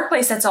 Well, in the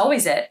workplace, that's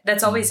always it. I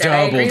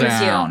agree with you.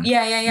 Yeah.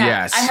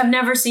 Yes. I have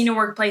never seen a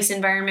workplace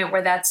environment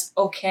where that's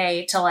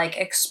okay to like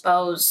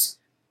expose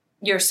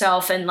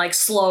yourself and like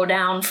slow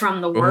down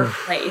from the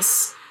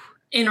workplace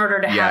in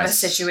order to have a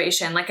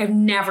situation. Like, I've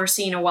never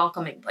seen a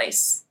welcoming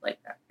place like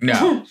that.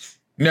 No.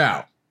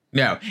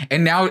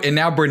 And now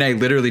Brene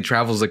literally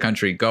travels the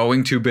country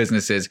going to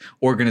businesses,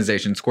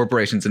 organizations,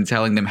 corporations, and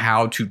telling them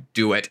how to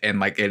do it. And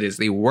like, it is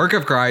the work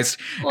of Christ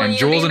and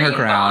jewels in her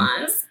crown.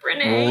 Boss,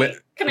 Brene.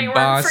 Can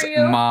I work for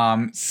you?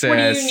 Mom says,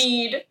 what do you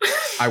need?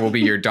 I will be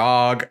your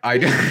dog. I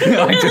do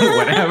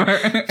whatever.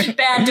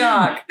 Bad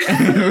dog.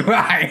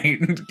 Right.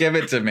 Give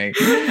it to me.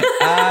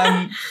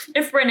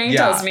 If Brene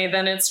tells me,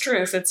 then it's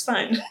truth. It's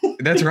fine.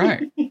 That's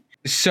right.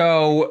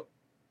 So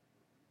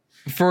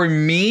for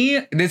me,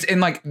 there's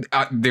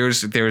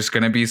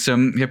going to be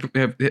some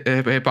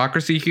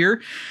hypocrisy here.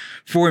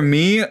 For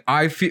me,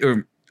 I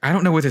feel, I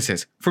don't know what this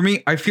is. For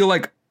me, I feel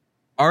like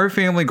our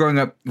family growing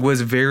up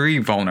was very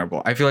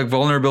vulnerable. I feel like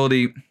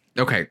vulnerability,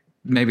 okay,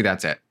 maybe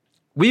that's it.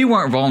 We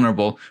weren't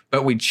vulnerable,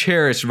 but we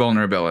cherished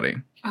vulnerability.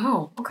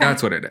 Oh, okay.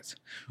 That's what it is.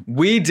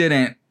 We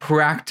didn't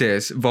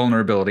practice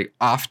vulnerability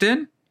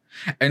often.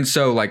 And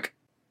so like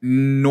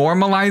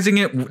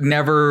normalizing it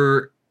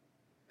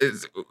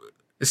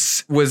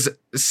was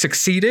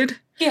succeeded.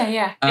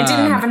 Yeah. It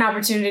didn't have an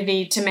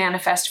opportunity to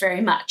manifest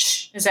very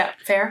much. Is that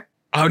fair?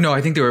 Oh, no,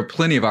 I think there were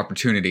plenty of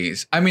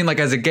opportunities. I mean, like,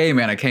 as a gay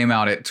man, I came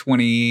out at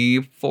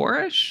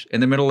 24-ish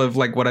in the middle of,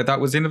 like, what I thought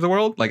was the end of the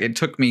world. Like, it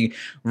took me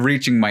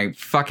reaching my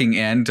fucking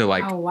end to,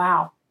 like, oh,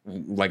 wow.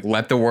 Like,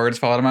 let the words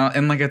fall out of my mouth.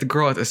 And, like, at the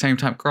girl at the same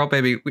time, girl,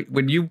 baby,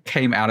 when you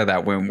came out of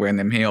that womb wearing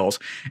them heels,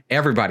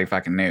 everybody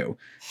fucking knew.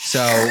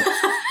 So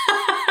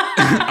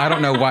I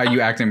don't know why you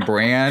acting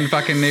brand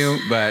fucking knew,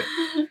 but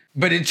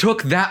it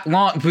took that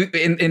long,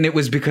 and it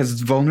was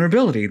because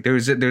vulnerability. But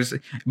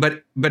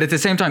at the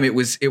same time, it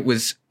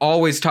was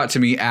always taught to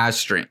me as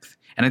strength,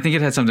 and I think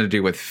it had something to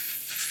do with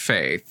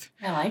faith.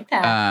 I like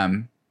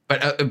that.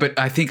 But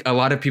I think a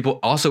lot of people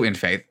also in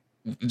faith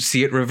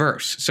see it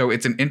reverse. So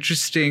it's an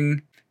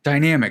interesting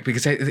dynamic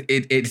because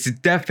it's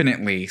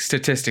definitely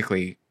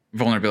statistically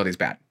vulnerability is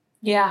bad.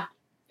 Yeah,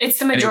 it's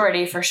the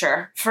majority for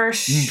sure. For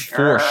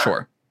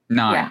sure.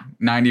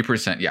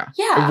 90%. Yeah.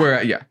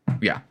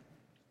 Yeah.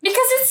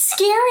 Because it's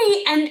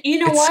scary, and you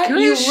know what?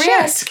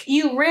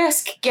 You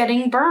risk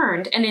getting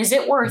burned, and is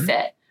it worth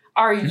it?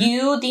 Are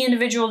you the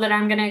individual that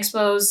I'm going to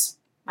expose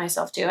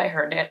myself to? I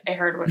heard it. I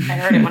heard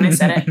it when I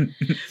said it.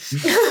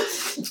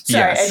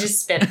 Sorry, yes. I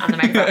just spit on the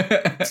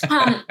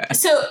microphone.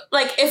 So,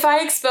 like, if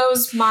I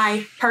expose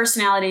my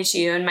personality to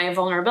you and my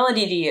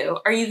vulnerability to you,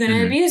 are you going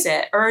to abuse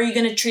it, or are you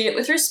going to treat it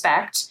with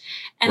respect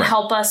and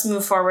help us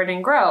move forward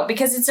and grow?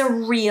 Because it's a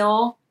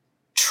real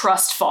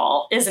trust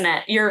fall, isn't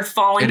it? You're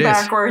falling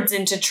backwards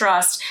into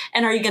trust.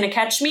 And are you going to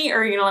catch me, or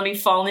are you going to let me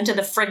fall into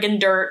the friggin'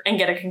 dirt and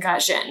get a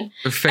concussion?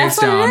 Face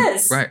down. What it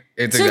is. Right.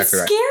 It's so exactly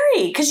right. It's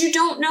scary because you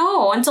don't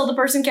know until the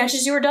person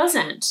catches you or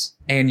doesn't.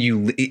 And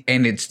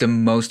it's the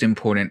most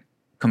important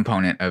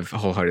component of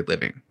wholehearted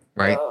living,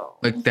 right? Oh.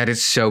 Like, that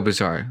is so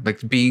bizarre.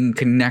 Like, being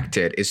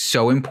connected is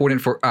so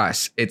important for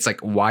us. It's like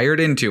wired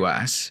into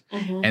us.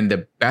 Mm-hmm. And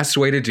the best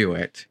way to do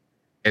it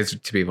is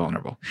to be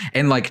vulnerable.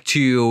 And like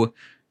to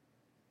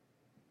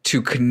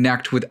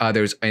connect with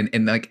others and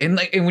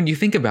when you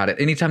think about it,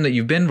 anytime that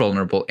you've been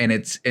vulnerable and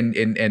it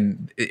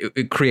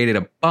created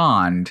a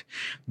bond,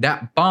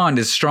 that bond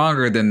is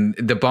stronger than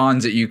the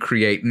bonds that you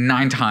create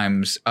 9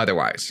 times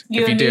otherwise.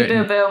 You and me,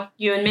 boo-boo.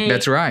 You and me.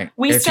 That's right.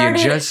 We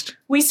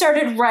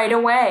started right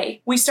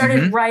away.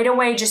 Right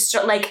away, just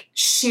like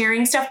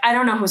sharing stuff. I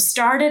don't know who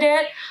started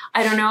it.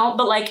 I don't know.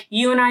 But like,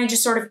 you and I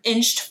just sort of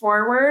inched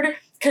forward.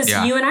 Because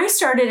you and I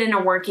started in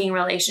a working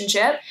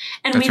relationship,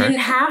 and we didn't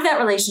have that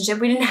relationship.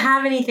 We didn't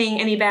have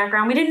any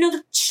background. We didn't know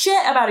the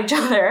shit about each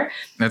other.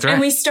 That's right.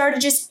 And we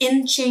started just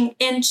inching.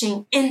 And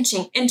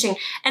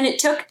it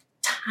took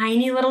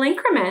tiny little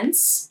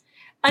increments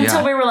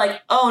until we were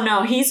like, oh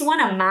no, he's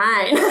one of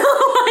mine.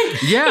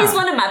 He's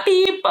one of my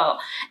people.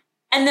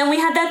 And then we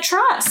had that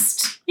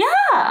trust.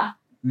 Yeah.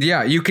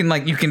 Yeah, you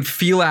can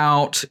feel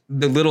out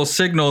the little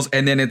signals,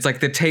 and then it's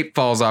like the tape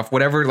falls off,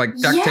 whatever like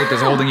duct tape is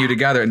holding you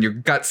together, and your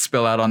guts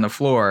spill out on the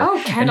floor.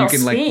 Oh, Kendall, and you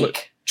can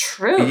speak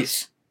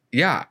truth.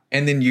 Yeah,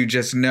 and then you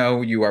just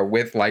know you are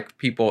with like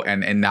people,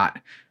 and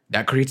that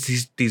creates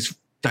these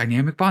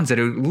dynamic bonds that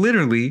are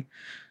literally,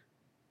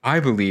 I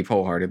believe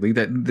wholeheartedly,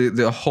 that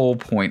the whole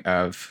point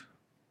of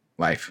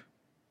life.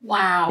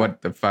 Wow.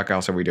 What the fuck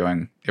else are we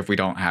doing if we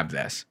don't have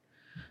this?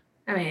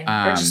 I mean,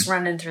 we're just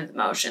running through the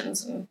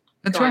motions and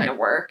going to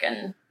work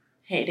and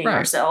hating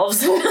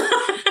ourselves.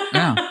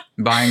 Yeah.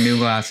 Buying new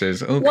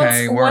glasses.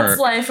 Okay, what's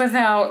life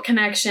without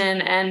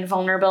connection? And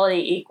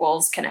vulnerability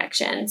equals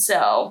connection.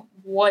 So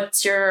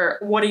what are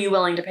you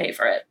willing to pay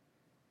for it?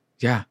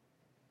 Yeah.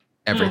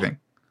 Everything.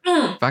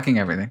 Fucking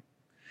everything.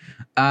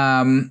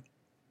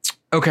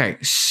 Okay,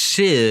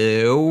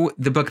 so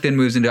the book then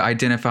moves into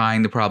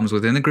identifying the problems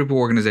within the group or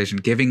organization,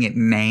 giving it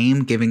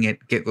name,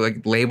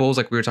 like labels,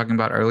 like we were talking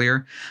about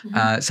earlier.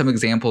 Some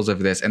examples of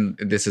this, and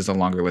this is a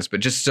longer list, but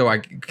just so I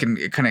can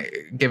kind of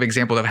give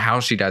examples of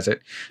how she does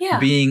it. Yeah.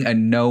 Being a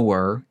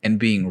knower and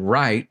being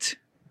right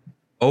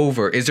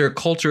over, is there a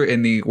culture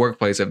in the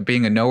workplace of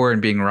being a knower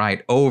and being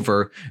right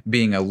over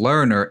being a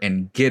learner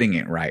and getting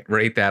it right?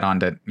 Rate that on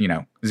to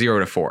 0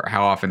 to 4,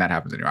 how often that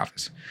happens in your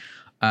office.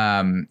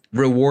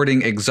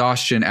 Rewarding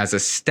exhaustion as a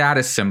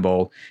status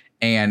symbol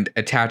and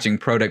attaching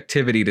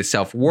productivity to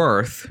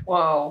self-worth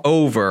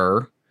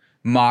over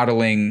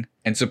modeling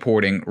and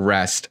supporting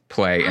rest,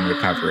 play, and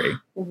recovery.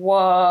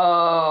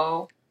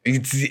 Whoa.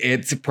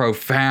 It's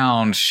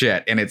profound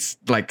shit. And it's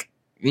like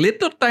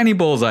little tiny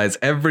bullseyes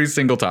every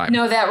single time.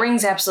 No, that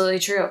rings absolutely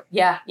true.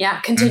 Yeah.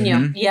 Continue.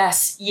 Mm-hmm.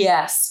 Yes.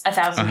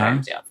 1,000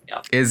 times.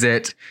 Yeah. Is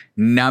it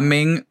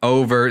numbing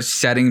over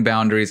setting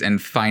boundaries and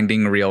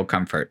finding real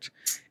comfort?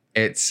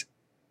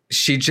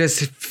 She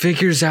just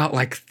figures out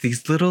like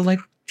these little like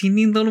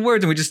teeny little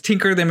words, and we just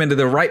tinker them into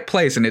the right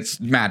place, and it's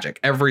magic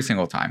every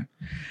single time.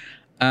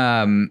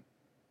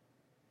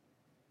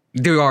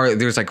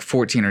 There's like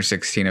 14 or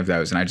 16 of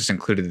those, and I just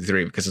included the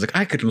 3 because it's like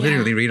I could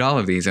literally read all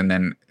of these, and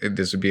then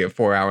this would be a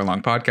 4-hour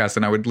long podcast,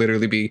 and I would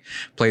literally be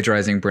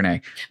plagiarizing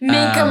Brene.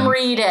 Make them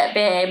read it,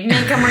 babe.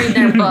 Make them read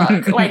their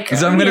book.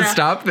 So I'm going to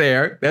stop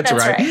there. That's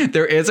right.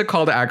 There is a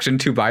call to action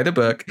to buy the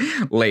book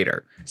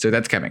later, so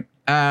that's coming.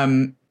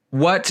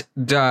 what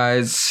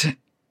does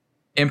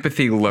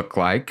empathy look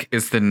like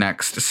is the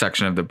next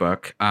section of the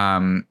book.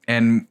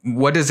 And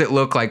what does it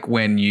look like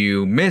when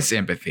you miss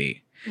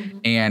empathy? Mm-hmm.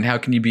 And how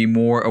can you be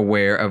more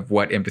aware of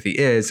what empathy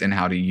is and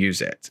how to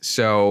use it?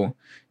 So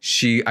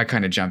I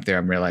kind of jumped there,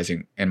 I'm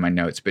realizing in my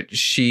notes, but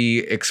she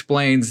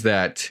explains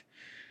that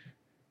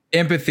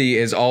empathy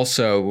is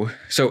also,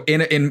 so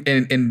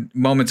in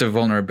moments of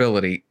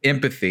vulnerability,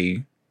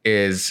 empathy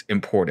is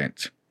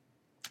important.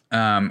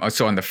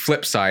 So on the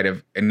flip side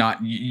of,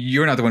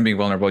 you're not the one being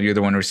vulnerable, you're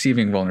the one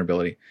receiving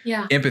vulnerability.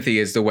 Yeah. Empathy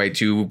is the way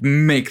to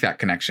make that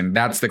connection.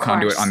 That's the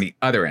conduit on the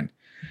other end.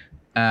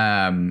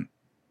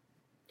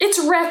 It's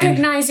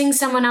recognizing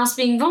someone else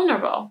being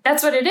vulnerable.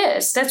 That's what it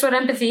is. That's what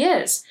empathy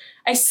is.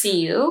 I see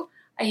you,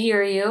 I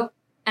hear you,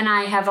 and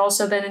I have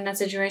also been in that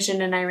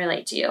situation and I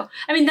relate to you.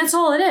 I mean, that's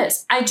all it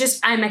is.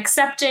 I'm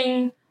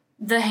accepting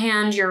the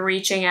hand you're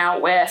reaching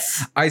out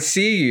with. I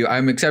see you.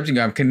 I'm accepting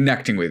you. I'm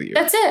connecting with you.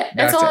 That's it.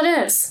 That's all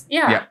it is.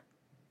 Yeah.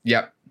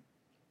 Yep.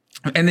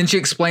 And then she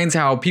explains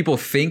how people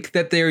think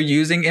that they're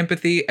using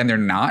empathy and they're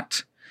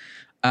not.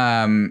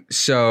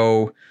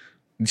 So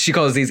she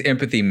calls these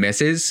empathy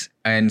misses.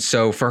 And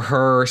so for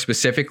her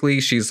specifically,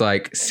 she's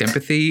like,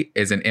 sympathy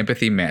is an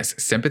empathy miss.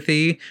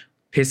 Sympathy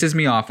pisses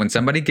me off. When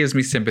somebody gives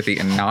me sympathy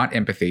and not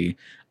empathy,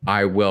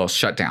 I will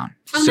shut down.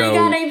 Oh my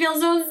God, I feel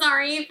so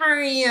sorry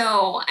for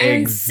you.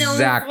 I'm so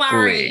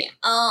sorry.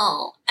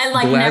 Oh.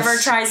 And never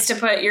tries to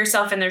put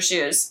yourself in their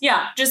shoes.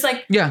 Yeah. Just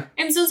like, yeah,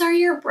 I'm so sorry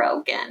you're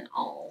broken.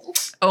 Oh.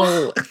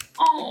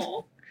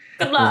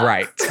 Good luck.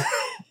 Right.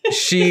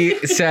 She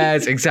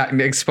says,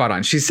 exactly, spot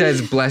on. She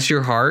says, bless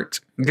your heart.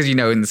 Because,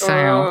 in the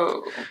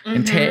South,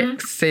 in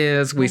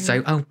Texas, we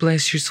say, oh,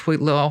 bless your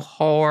sweet little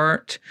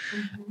heart.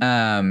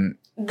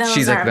 Those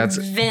she's are that's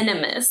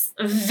venomous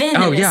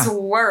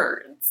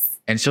words.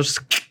 And she'll just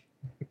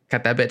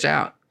cut that bitch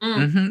out.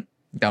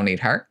 Don't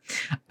need her.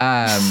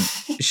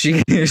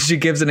 She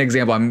gives an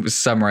example. I'm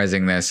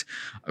summarizing this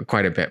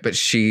quite a bit, but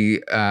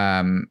she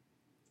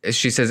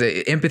says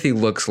empathy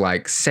looks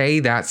like, say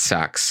that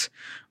sucks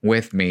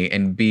with me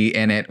and be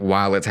in it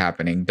while it's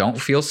happening.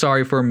 Don't feel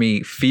sorry for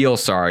me. Feel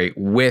sorry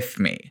with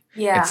me.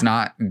 Yeah. It's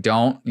not,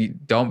 don't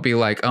be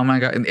like, oh my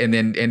God. And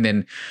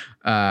then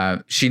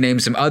she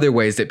names some other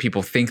ways that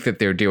people think that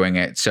they're doing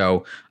it.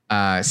 So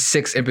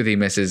 6 empathy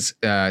misses,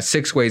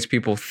 6 ways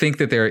people think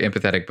that they're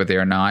empathetic, but they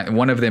are not. And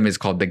one of them is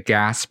called the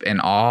gasp and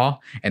awe.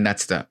 And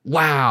that's the,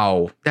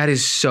 wow, that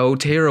is so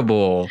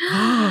terrible.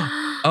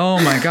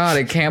 Oh my God,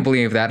 I can't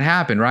believe that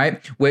happened,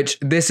 right? Which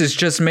this is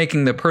just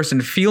making the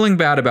person feeling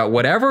bad about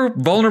whatever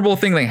vulnerable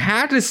thing they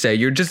had to say.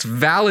 You're just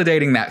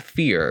validating that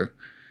fear.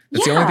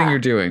 That's the only thing you're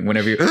doing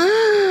whenever you...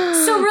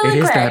 So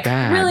really quick,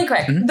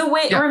 Mm-hmm. the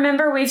way,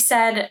 remember we've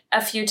said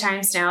a few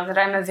times now that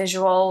I'm a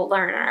visual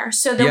learner.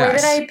 So the way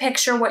that I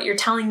picture what you're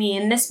telling me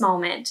in this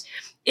moment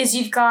is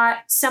you've got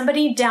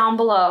somebody down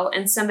below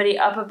and somebody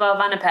up above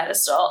on a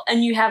pedestal.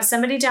 And you have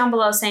somebody down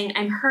below saying,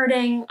 I'm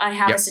hurting, I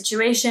have a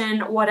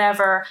situation,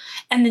 whatever.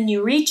 And then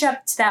you reach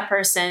up to that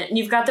person and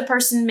you've got the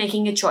person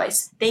making a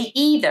choice. They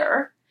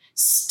either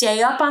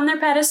stay up on their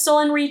pedestal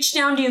and reach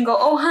down to you and go,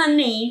 oh,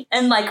 honey,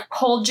 and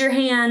hold your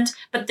hand,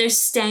 but they're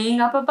staying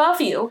up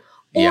above you.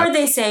 Or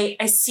they say,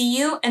 I see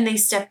you, and they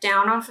step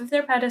down off of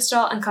their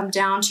pedestal and come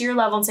down to your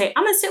level and say,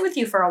 I'm going to sit with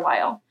you for a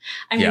while.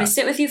 I'm going to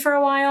sit with you for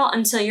a while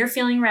until you're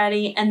feeling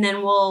ready, and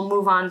then we'll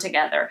move on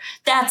together.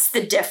 That's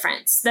the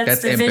difference.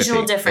 That's the empathy.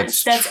 Visual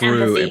difference. That's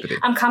true empathy.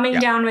 I'm coming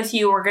down with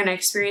you. We're going to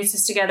experience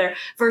this together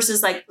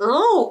versus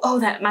oh,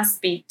 that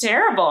must be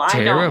terrible.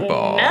 I don't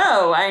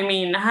know. I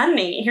mean,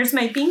 honey, here's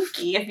my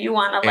pinky if you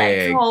want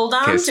to hold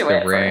on to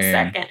it for a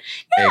second.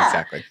 Yeah,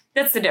 exactly.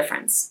 That's the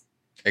difference.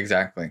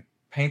 Exactly.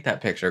 Paint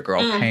that picture, girl.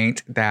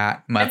 Paint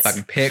that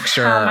motherfucking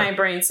picture. How my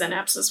brain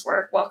synapses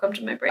work. Welcome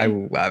to my brain. I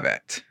love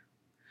it.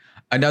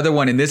 Another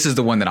one, and this is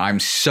the one that I'm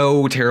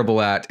so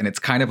terrible at, and it's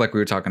kind of like we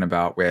were talking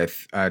about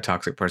with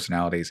toxic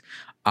personalities.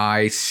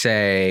 I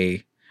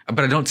say,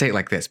 but I don't say it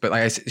like this,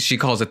 but she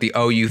calls it the,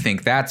 oh, you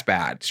think that's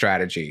bad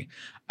strategy.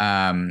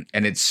 And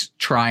it's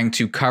trying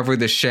to cover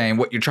the shame.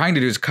 What you're trying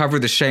to do is cover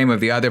the shame of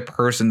the other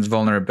person's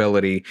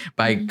vulnerability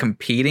by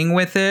competing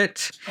with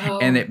it. Oh.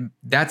 And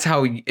that's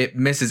how it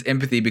misses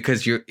empathy,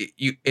 because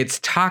it's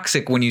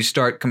toxic when you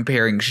start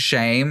comparing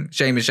shame.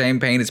 Shame is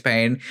shame, pain is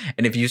pain.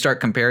 And if you start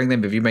comparing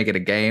them, if you make it a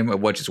game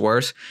of which is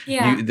worse,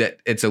 that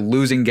it's a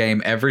losing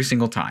game every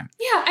single time.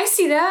 Yeah, I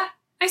see that.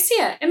 I see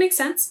it. It makes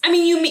sense. I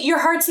mean, your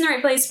heart's in the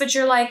right place, but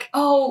you're like,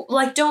 oh,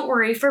 don't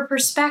worry. For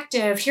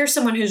perspective, here's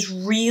someone who's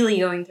really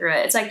going through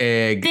it. It's like,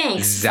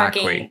 thanks,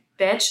 fucking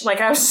bitch.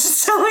 I was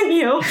just telling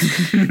you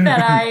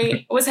that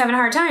I was having a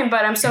hard time,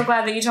 but I'm so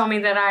glad that you told me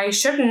that I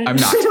shouldn't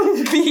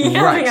be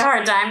having a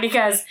hard time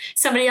because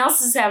somebody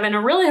else is having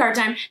a really hard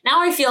time.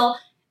 Now I feel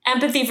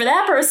empathy for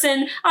that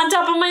person on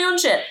top of my own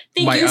shit.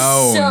 Thank you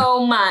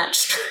so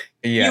much.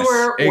 Yes, you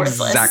were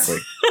worthless. Exactly.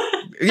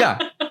 Yeah,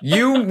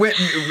 you went.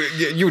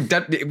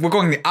 We're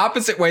going the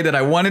opposite way that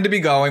I wanted to be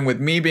going with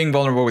me being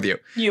vulnerable with you.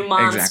 You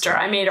monster! Exactly.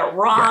 I made a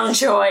wrong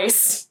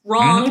choice,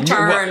 wrong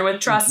turn with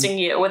trusting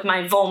you with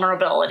my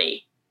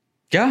vulnerability.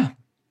 Yeah,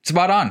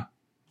 spot on.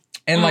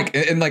 And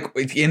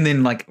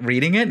then like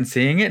reading it and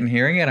seeing it and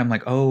hearing it, I'm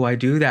like, oh, I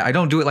do that. I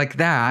don't do it like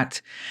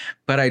that,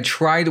 but I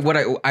tried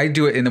I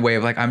do it in the way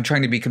of like, I'm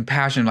trying to be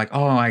compassionate. Like,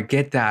 oh, I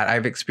get that.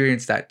 I've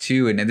experienced that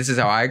too. And this is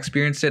how I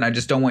experienced it. And I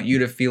just don't want you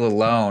to feel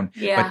alone.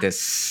 Yeah. But the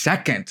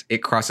second it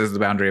crosses the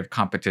boundary of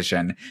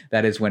competition,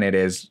 that is when it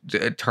is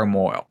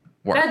turmoil.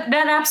 Work.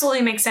 That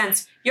absolutely makes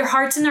sense. Your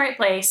heart's in the right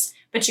place,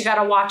 but you got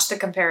to watch the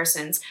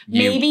comparisons.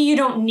 You- Maybe you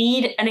don't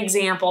need an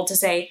example to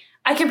say,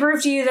 I can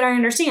prove to you that I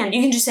understand.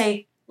 You can just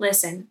say,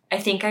 listen, I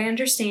think I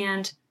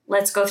understand.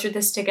 Let's go through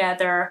this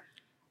together.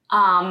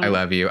 I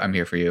love you. I'm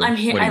here for you. I'm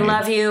here. What do I you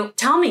love you.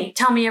 Tell me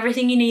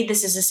everything you need.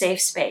 This is a safe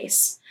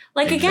space.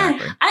 Like,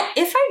 Exactly. again,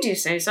 if I do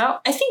say so,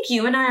 I think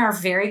you and I are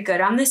very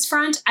good on this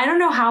front. I don't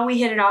know how we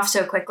hit it off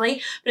so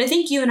quickly, but I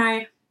think you and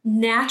I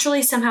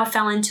naturally somehow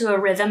fell into a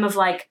rhythm of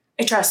like,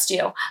 I trust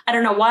you. I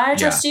don't know why I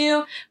trust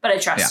you, but I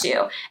trust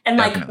you. And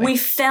like, Definitely. we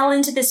fell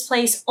into this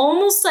place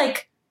almost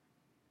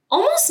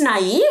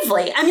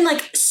naively. I mean,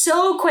 like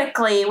so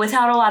quickly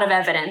without a lot of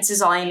evidence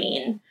is all I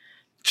mean.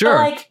 Sure. But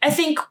like, I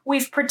think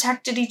we've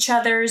protected each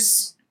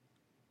other's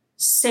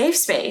safe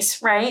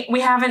space, right?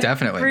 We haven't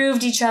Definitely.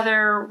 proved each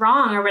other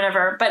wrong or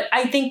whatever. But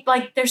I think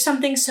like there's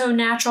something so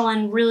natural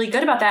and really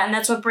good about that. And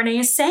that's what Brene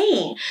is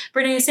saying.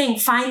 Brene is saying,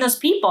 find those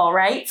people,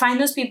 right? Find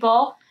those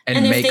people.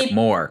 and if make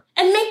more.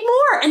 And make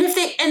more. And if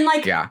they, and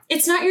like, Yeah.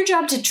 it's not your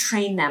job to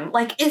train them.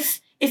 Like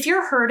if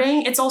you're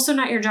hurting, it's also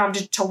not your job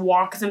to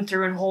walk them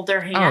through and hold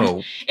their hand.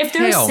 Oh, If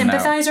they're a hell no.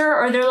 sympathizer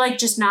or they're like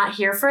just not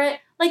here for it,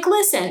 like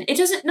listen, it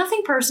doesn't,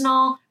 nothing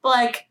personal, but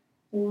like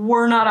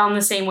we're not on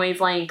the same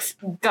wavelength.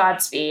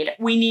 Godspeed.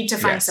 We need to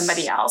find Yes.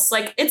 somebody else.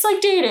 Like it's like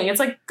dating. It's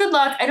like, good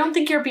luck. I don't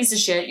think you're a piece of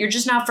shit. You're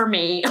just not for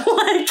me.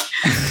 Like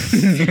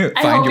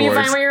I hope you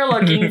find what you're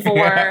looking for.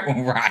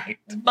 Right.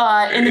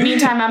 But in the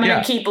meantime, I'm going to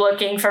Yeah. keep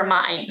looking for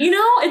mine. You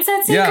know, it's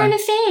that same Yeah. kind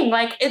of thing.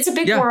 Like, it's a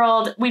big Yeah.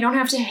 world. We don't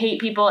have to hate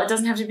people. It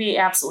doesn't have to be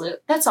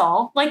absolute. That's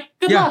all. Like,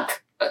 good Yeah.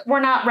 luck.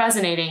 We're not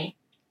resonating.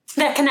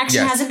 That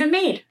connection Yes. hasn't been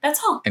made. That's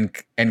all.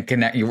 And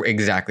connect.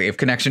 Exactly. If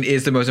connection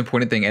is the most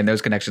important thing, and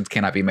those connections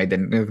cannot be made,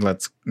 then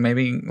let's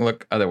maybe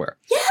look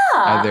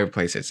other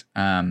places.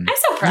 I'm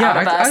so proud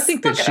of us. I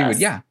think that Look at she would. us.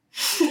 Yeah.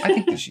 I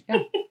think that she.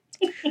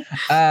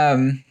 Yeah.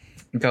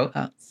 Go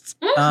us.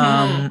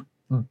 Mhm.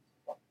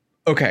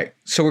 Okay,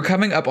 so we're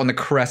coming up on the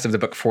crest of the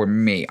book for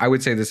me. I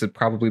would say this is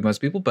probably most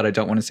people, but I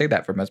don't want to say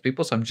that for most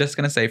people, so I'm just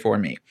going to say for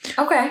me.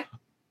 Okay.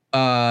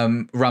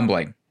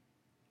 Rumbling.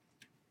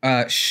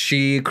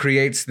 She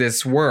creates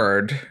this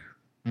word,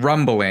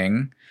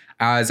 rumbling,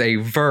 as a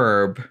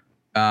verb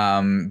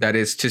that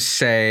is to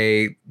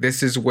say,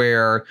 this is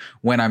where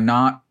when I'm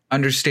not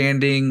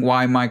understanding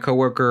why my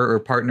coworker or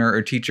partner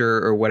or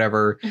teacher or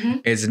whatever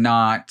Mhm. is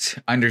not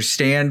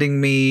understanding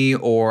me,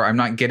 or I'm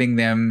not getting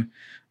them,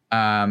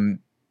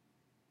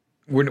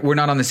 we're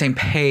not on the same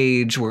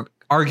page, we're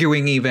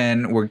arguing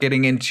even, we're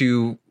getting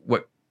into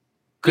what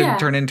could Yeah.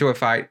 turn into a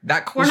fight,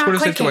 that We're sort not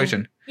of clicking.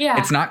 situation. Yeah.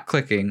 It's not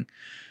clicking.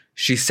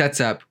 She sets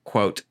up,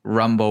 quote,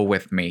 rumble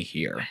with me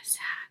here. What is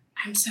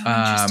that? I'm so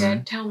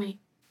interested. Tell me.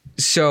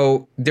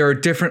 So there are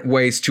different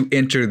ways to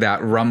enter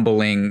that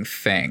rumbling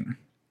thing.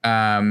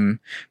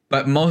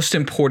 But most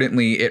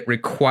importantly, it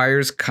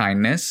requires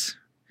kindness.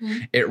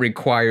 Mhm. It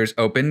requires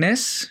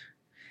openness.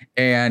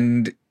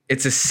 And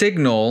it's a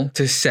signal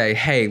to say,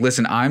 hey,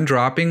 listen, I'm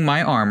dropping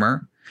my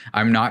armor.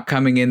 I'm not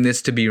coming in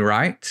this to be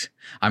right.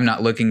 I'm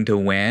not looking to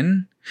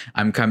win.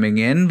 I'm coming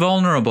in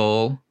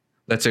vulnerable.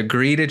 Let's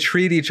agree to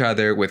treat each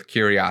other with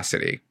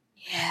curiosity.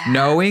 Yeah.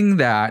 Knowing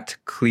that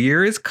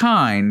clear is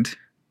kind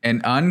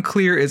and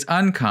unclear is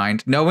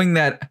unkind. Knowing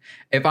that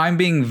if I'm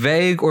being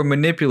vague or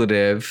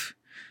manipulative,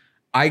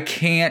 I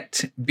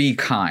can't be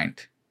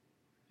kind.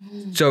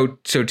 Mm. So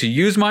to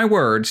use my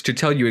words to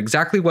tell you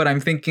exactly what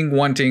I'm thinking,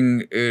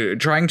 wanting,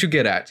 trying to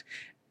get at.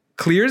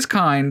 Clear is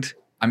kind.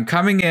 I'm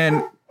coming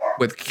in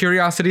with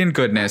curiosity and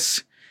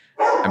goodness.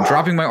 I'm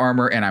dropping my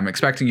armor and I'm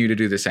expecting you to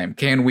do the same.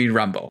 Can we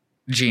rumble?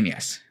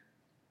 Genius.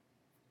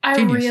 I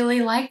Genius.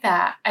 really like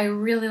that. I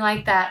really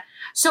like that.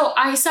 So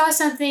I saw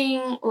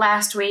something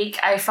last week.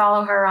 I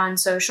follow her on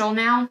social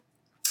now.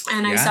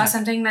 And I saw Yeah.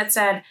 something that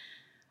said,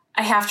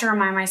 I have to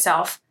remind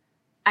myself,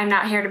 I'm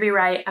not here to be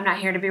right. I'm not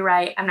here to be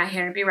right. I'm not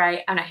here to be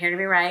right. I'm not here to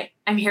be right.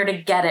 I'm here to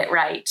get it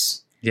right.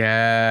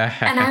 Yeah.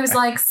 And I was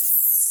like,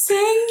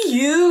 sing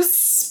you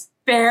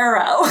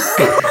sparrow.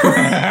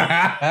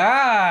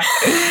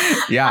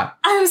 Yeah.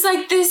 I was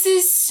like, this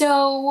is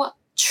so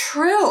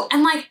true.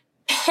 And like,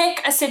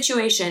 pick a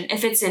situation.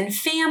 If it's in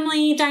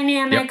family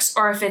dynamics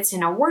or if it's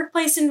in a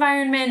workplace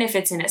environment, if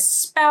it's in a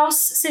spouse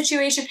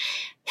situation,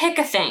 pick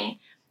a thing.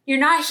 You're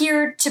not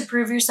here to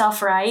prove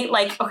yourself right.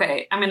 Like,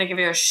 okay, I'm going to give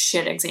you a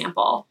shit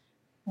example.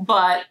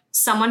 But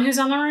someone who's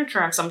on the right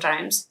track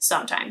sometimes,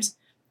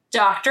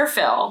 Dr.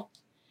 Phil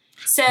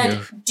said,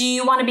 Yeah. do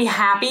you want to be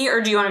happy or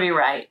do you want to be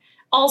right?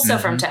 Also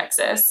from Mhm.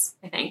 Texas,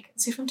 I think.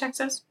 Is he from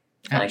Texas?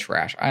 Ah,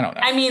 trash. I don't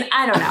know. I mean,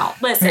 I don't know.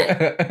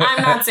 Listen,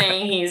 I'm not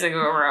saying he's a guru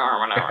or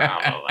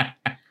whatever.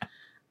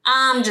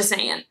 I'm just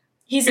saying.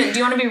 He said, do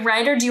you want to be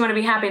right or do you want to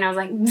be happy? And I was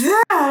like,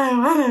 I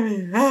want to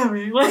be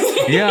happy.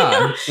 Like,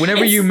 Yeah.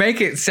 Whenever you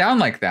make it sound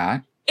like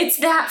that. It's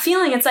that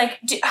feeling. It's like,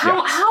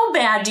 how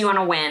bad do you want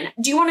to win?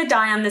 Do you want to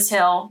die on this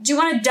hill? Do you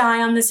want to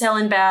die on this hill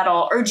in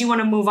battle? Or do you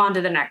want to move on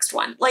to the next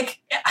one? Like,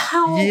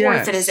 how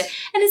worth it is it?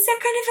 And it's that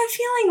kind of a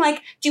feeling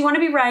like, do you want to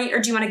be right or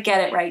do you want to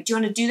get it right? Do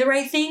you want to do the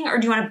right thing or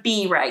do you want to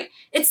be right?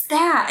 It's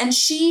that. And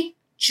she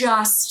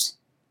just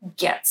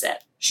gets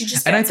it. She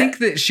just And I think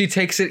that she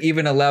takes it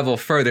even a level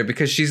further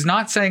because she's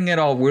not saying it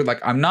all weird.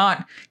 Like, I'm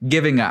not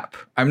giving up.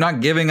 I'm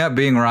not giving up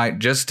being right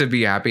just to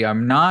be happy.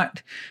 I'm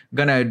not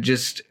going to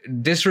just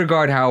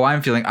disregard how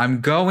I'm feeling.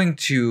 I'm going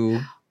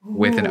to,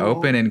 with an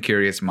open and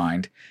curious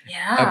mind,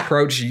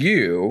 approach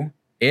you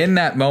in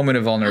that moment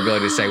of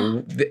vulnerability to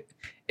say,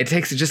 it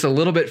takes it just a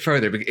little bit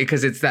further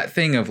because it's that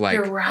thing of like,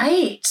 you're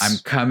right. I'm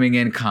coming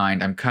in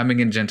kind. I'm coming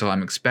in gentle.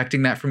 I'm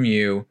expecting that from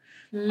you.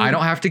 I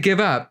don't have to give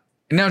up.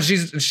 No,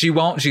 she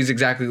won't. She's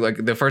exactly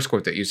like the first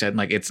quote that you said.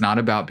 Like, it's not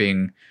about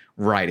being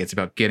right. It's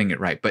about getting it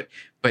right. But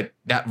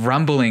that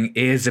rumbling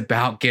is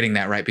about getting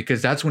that right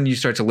because that's when you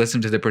start to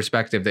listen to the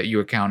perspective that you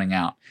were counting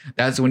out.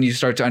 That's when you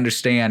start to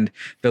understand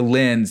the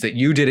lens that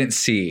you didn't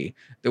see.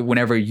 That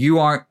whenever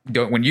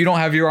when you don't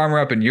have your armor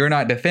up and you're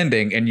not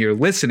defending and you're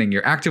listening,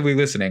 you're actively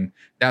listening.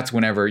 That's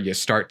whenever you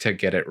start to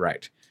get it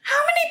right. How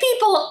many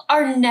people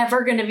are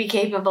never going to be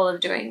capable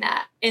of doing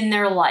that in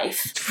their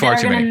life? Far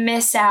They're too going to many.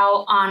 miss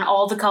out on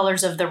all the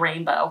colors of the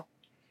rainbow.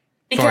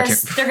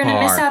 Because they're going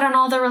to miss out on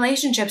all the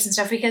relationships and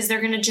stuff because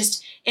they're going to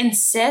just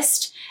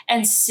insist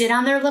and sit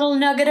on their little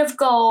nugget of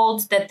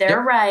gold that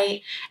they're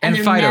right. And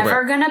they're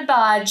never going to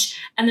budge.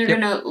 And they're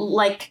going to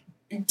like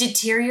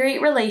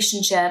deteriorate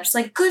relationships,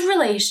 like good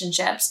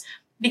relationships,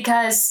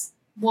 because...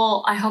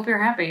 Well, I hope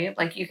you're happy.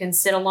 Like you can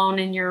sit alone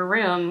in your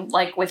room,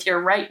 like with your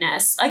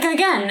rightness. Like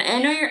again,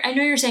 I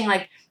know you're saying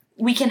like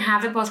we can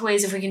have it both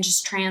ways if we can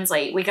just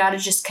translate. We got to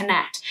just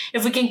connect.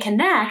 If we can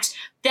connect,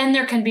 then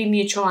there can be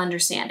mutual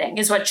understanding.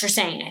 Is what you're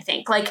saying. I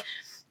think like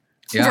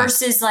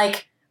versus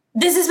like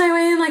this is my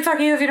way and like fuck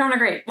you if you don't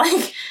agree.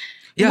 Like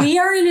we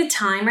are in a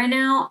time right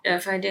now,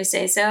 if I do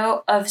say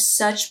so, of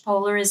such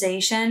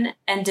polarization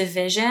and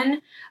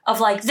division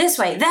of like this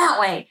way, that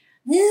way,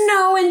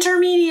 no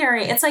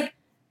intermediary. It's like.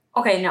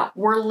 Okay, no,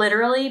 we're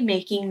literally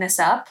making this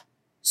up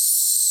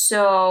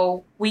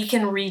so we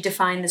can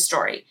redefine the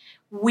story.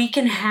 We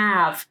can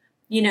have,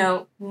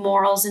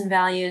 morals and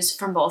values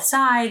from both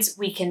sides.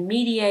 We can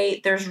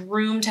mediate. There's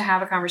room to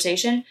have a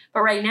conversation.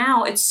 But right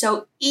now, it's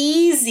so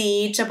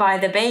easy to buy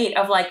the bait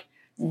of like,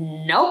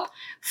 nope,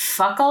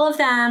 fuck all of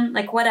them,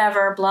 like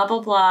whatever, blah,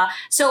 blah, blah.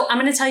 So I'm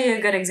going to tell you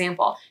a good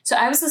example. So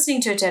I was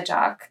listening to a TED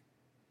Talk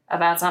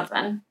about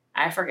something.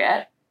 I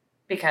forget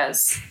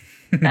because...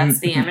 That's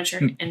the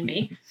amateur in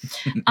me.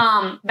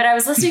 But I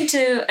was listening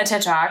to a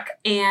TED Talk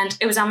and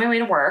it was on my way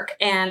to work.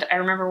 And I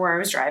remember where I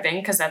was driving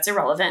because that's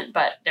irrelevant,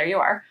 but there you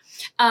are.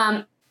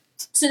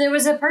 So there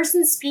was a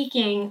person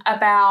speaking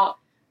about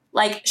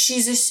like,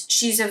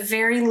 she's a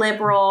very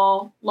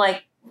liberal,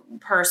 like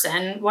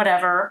person,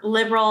 whatever,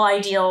 liberal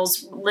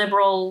ideals,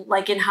 liberal,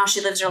 like in how she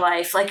lives her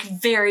life, like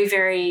very,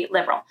 very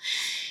liberal.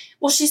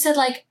 Well, she said,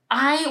 like,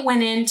 I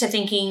went into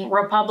thinking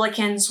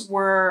Republicans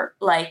were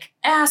like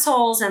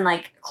assholes and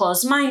like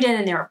closed-minded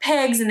and they were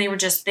pigs and they were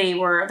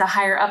the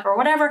higher up or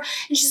whatever.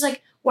 And she's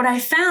like, what I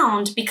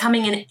found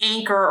becoming an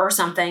anchor or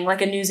something,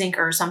 like a news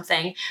anchor or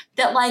something,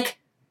 that like,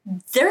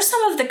 they're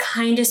some of the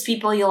kindest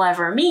people you'll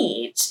ever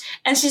meet.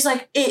 And she's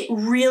like, it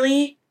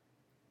really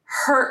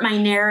hurt my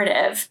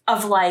narrative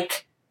of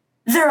like,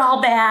 they're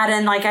all bad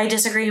and like I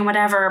disagree and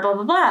whatever, blah,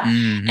 blah, blah.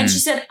 Mm-hmm. And she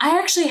said, I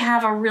actually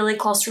have a really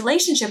close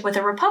relationship with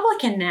a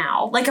Republican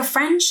now, like a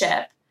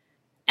friendship.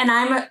 And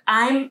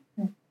I'm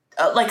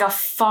like a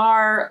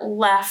far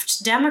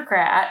left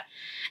Democrat.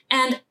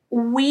 And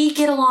we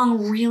get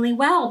along really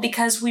well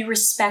because we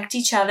respect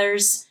each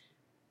other's,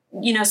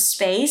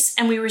 space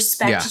and we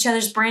respect each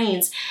other's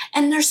brains.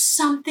 And there's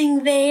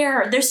something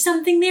there.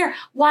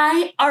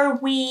 Why are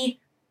we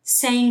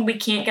saying we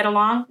can't get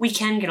along? We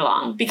can get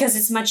along because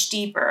it's much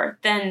deeper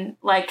than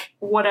like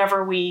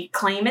whatever we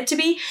claim it to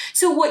be.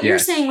 So what you're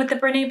saying with the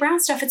Brene Brown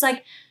stuff, it's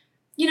like,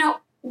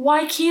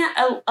 why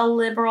can't a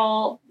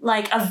liberal,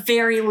 like a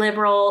very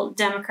liberal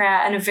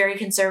Democrat and a very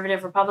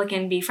conservative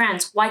Republican be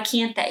friends? Why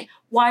can't they?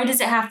 Why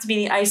does it have to be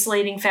the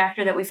isolating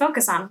factor that we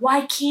focus on?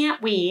 Why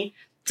can't we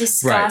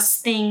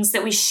discuss things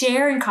that we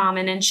share in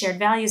common and shared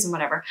values and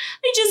whatever?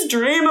 I just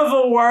dream of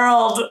a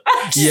world.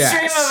 Dream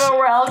of a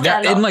world.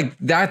 And like,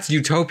 that's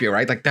utopia,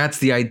 right? Like that's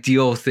the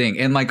ideal thing.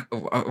 And like,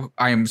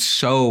 I am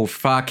so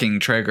fucking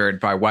triggered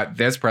by what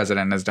this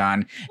president has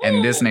done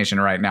in this nation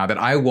right now that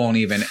I won't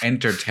even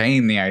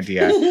entertain the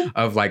idea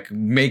of like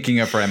making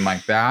a friend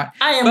like that.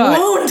 I am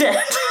wounded.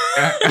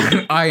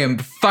 I am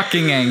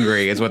fucking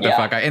angry is what the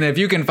fuck and if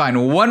you can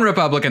find one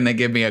Republican that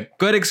give me a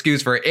good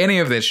excuse for any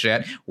of this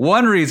shit,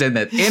 one reason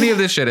that any of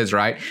this shit is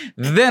right,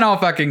 then I'll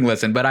fucking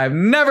listen. But I've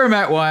never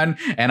met one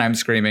and I'm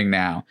screaming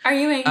now. Are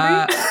you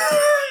angry?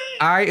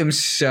 I am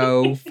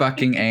so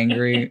fucking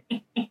angry.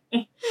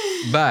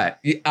 But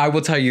I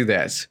will tell you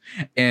this.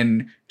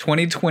 In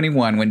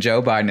 2021, when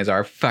Joe Biden is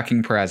our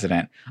fucking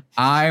president,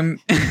 I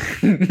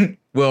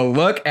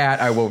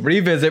will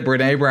revisit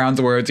Brene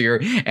Brown's words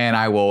here, and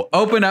I will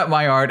open up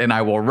my heart and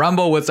I will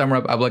rumble with some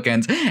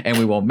Republicans, and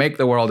we will make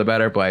the world a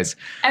better place.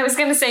 I was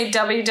going to say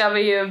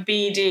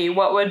WWBD.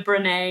 What would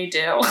Brene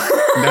do?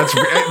 That's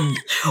the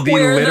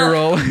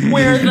literal.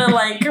 Wear the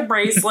like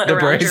bracelet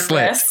around your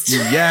wrist.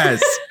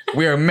 Yes.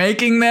 We are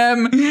making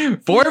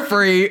them for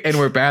free and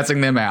we're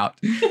passing them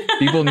out.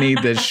 People need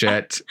this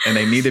shit and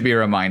they need to be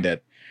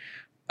reminded.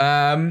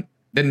 The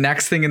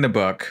next thing in the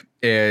book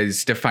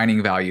is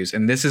defining values.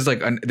 And this is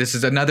this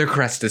is another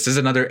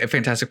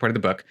fantastic part of the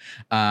book.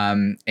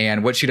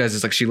 And what she does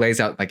is like, she lays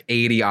out like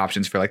 80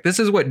 options for like, this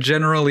is what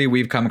generally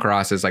we've come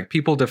across as like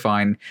people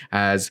define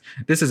as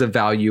this is a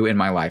value in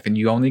my life. And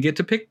you only get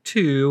to pick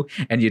 2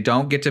 and you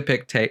don't get to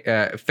pick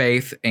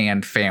faith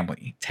and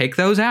family. Take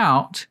those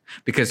out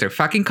because they're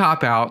fucking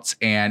cop-outs.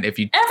 And if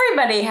you...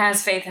 Everybody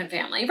has faith and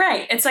family,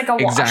 right? It's like a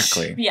wash.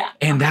 Exactly. Yeah.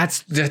 And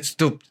that's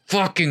the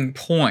fucking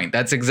point.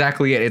 That's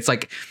exactly it. It's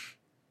like,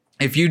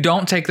 if you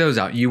don't take those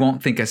out, you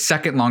won't think a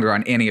second longer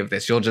on any of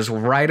this. You'll just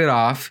write it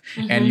off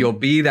and you'll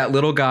be that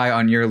little guy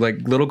on your like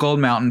little gold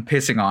mountain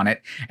pissing on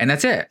it. And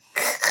that's it.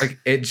 Like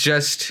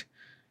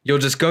you'll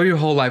just go your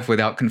whole life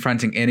without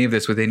confronting any of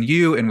this within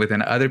you and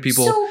within other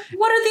people. So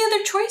what are the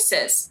other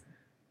choices?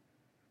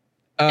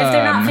 If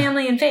they're not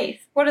family and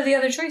faith, what are the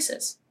other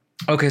choices?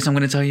 Okay, so I'm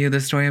going to tell you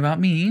the story about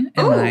me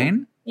and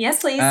mine.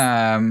 Yes, please.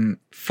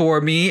 For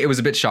me, it was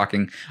a bit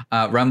shocking,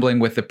 rumbling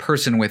with the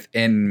person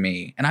within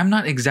me. And I'm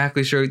not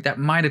exactly sure. That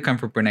might have come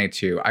from Brene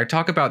too. I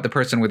talk about the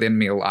person within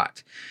me a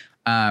lot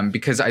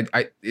because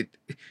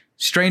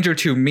stranger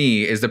to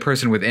me is the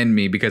person within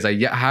me because I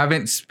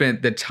haven't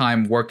spent the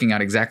time working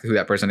out exactly who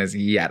that person is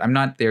yet. I'm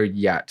not there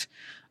yet,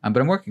 but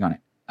I'm working on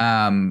it.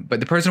 But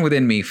the person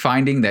within me,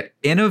 finding that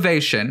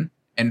innovation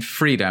and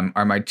freedom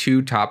are my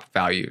 2 top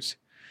values.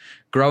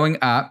 Growing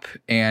up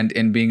and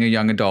in being a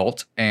young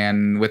adult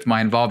and with my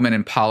involvement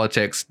in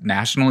politics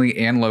nationally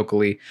and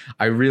locally,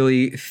 I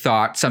really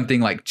thought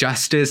something like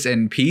justice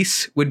and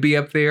peace would be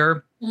up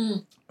there.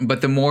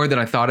 But the more that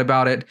I thought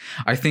about it,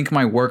 I think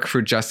my work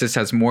for justice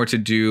has more to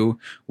do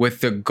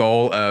with the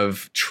goal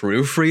of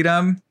true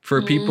freedom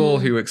for people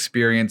who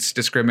experience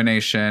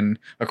discrimination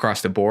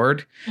across the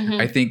board.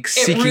 I think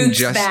seeking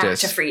justice, back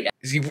to freedom.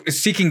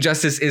 Seeking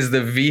justice is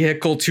the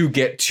vehicle to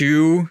get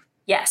to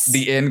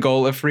the end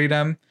goal of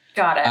freedom.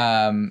 Got it.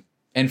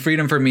 And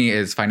freedom for me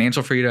is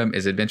financial freedom,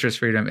 is adventurous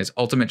freedom, is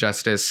ultimate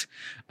justice.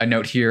 A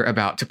note here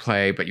about to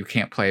play, but you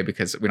can't play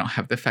because we don't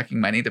have the fucking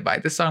money to buy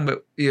this song.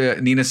 But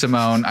Nina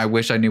Simone, I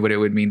wish I knew what it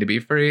would mean to be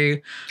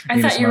free.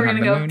 I thought you were going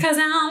to go, because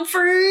I'm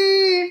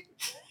free.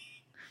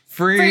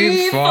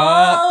 Free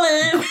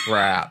falling.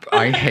 Crap.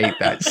 I hate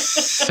that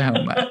so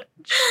much.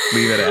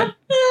 Leave it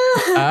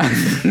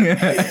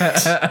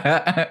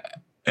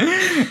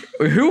at.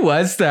 Who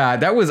was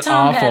that? That was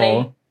Tom awful.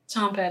 Petty.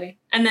 Tom Petty.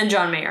 And then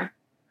John Mayer.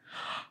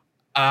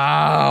 Oh,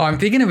 I'm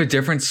thinking of a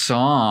different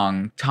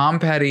song. Tom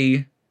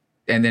Petty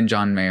and then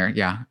John Mayer.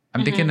 Yeah.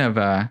 I'm thinking of,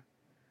 I've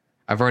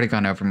already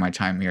gone over my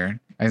time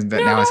here.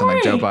 Now I sound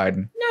like Joe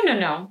Biden.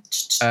 No.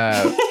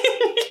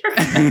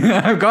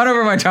 I've gone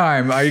over my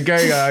time.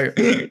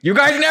 You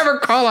guys never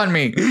call on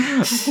me.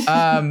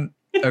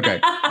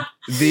 Okay.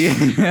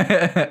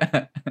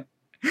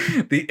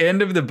 The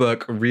end of the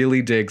book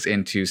really digs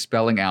into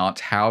spelling out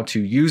how to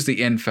use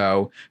the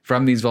info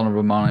from these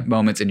vulnerable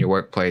moments in your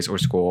workplace or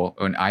school,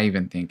 and I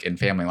even think in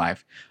family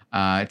life,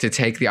 to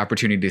take the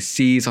opportunity to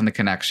seize on the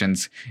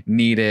connections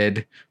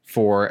needed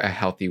for a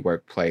healthy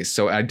workplace.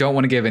 So I don't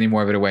want to give any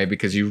more of it away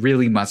because you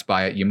really must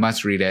buy it. You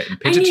must read it and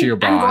pitch it to your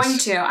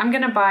boss. I'm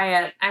going to buy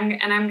it. I'm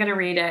going to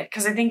read it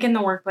because I think in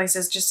the workplace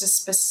is just a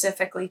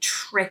specifically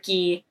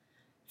tricky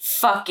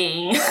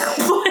fucking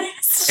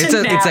place.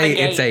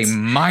 It's a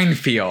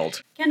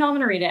minefield. Yeah, no, I'm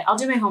gonna read it. I'll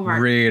do my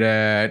homework. Read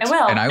it. I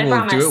will. And I will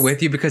promise. do it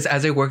with you because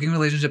as a working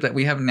relationship that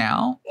we have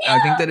now, I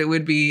think that it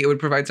would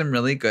provide some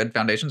really good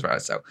foundations for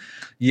us. So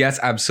yes,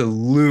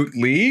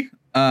 absolutely.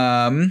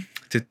 Okay.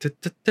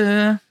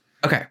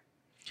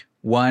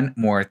 One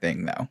more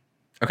thing though.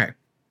 Okay.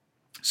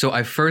 So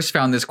I first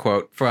found this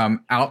quote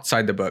from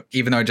outside the book,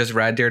 even though I just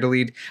read Dare to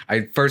Lead.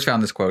 I first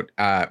found this quote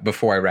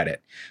before I read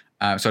it.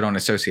 So I don't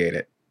associate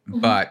it.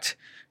 But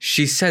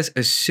she says,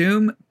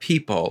 assume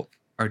people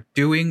are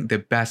doing the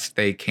best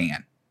they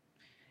can.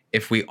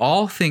 If we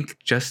all think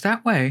just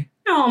that way.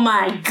 Oh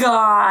my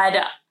God.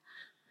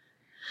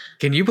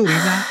 Can you believe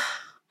that?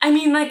 I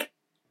mean, like,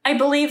 I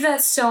believe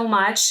that so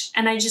much,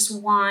 and I just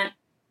want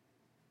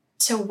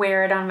to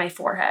wear it on my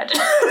forehead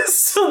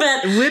so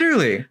that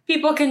literally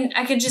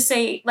I could just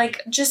say,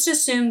 like, just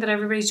assume that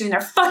everybody's doing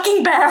their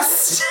fucking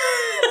best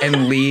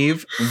and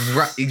leave.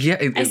 Yeah.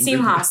 I seem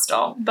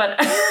hostile, but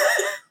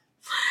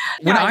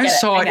when I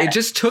saw it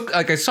just took,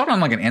 like, I saw it on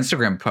like an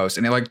Instagram post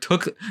and it like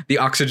took the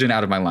oxygen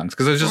out of my lungs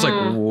because I was just like,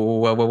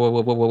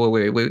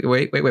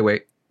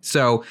 wait.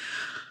 So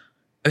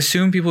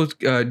assume people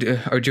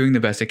are doing the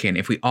best they can.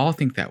 If we all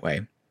think that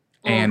way,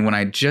 And when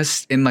I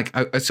just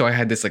so I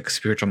had this like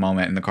spiritual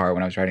moment in the car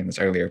when I was writing this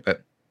earlier,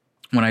 but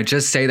when I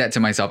just say that to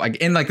myself,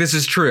 this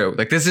is true,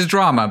 like this is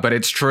drama, but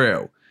it's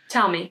true.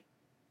 Tell me.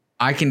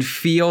 I can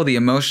feel the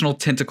emotional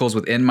tentacles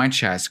within my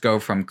chest go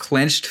from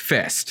clenched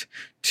fist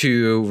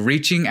to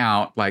reaching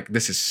out, like,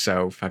 this is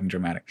so fucking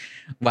dramatic,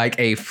 like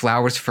a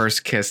flower's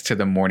first kiss to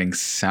the morning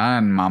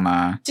sun,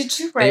 mama. Did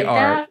you write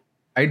that?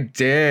 I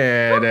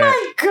did. Oh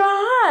my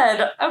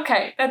God.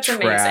 Okay, that's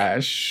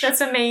Trash. amazing.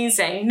 That's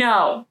amazing.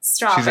 No,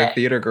 stop She's a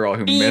theater girl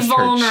who missed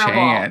vulnerable. her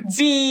chance.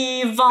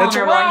 Be vulnerable, That's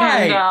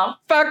right. Kendall.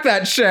 Fuck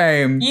that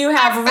shame. You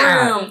have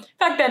room.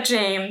 Fuck that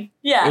shame.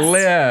 Yes.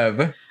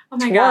 Live. Oh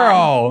my Twirl.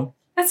 God.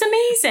 That's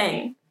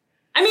amazing.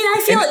 I mean,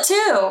 I feel it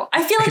too.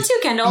 I feel it too,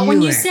 Kendall.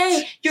 When you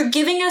say you're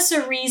giving us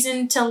a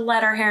reason to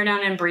let our hair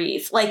down and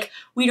breathe. Like,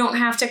 we don't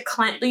have to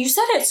clench. You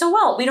said it so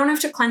well. We don't have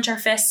to clench our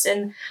fists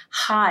and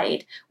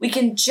hide. We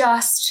can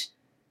just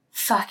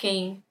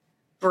fucking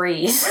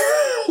breathe.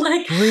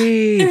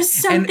 Breathe. There's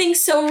something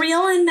so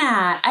real in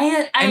that.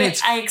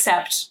 I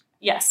accept.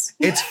 Yes.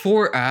 It's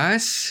for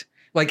us.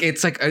 Like,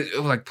 it's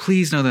like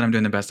please know that I'm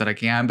doing the best that I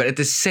can. But at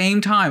the same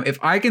time, if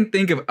I can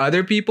think of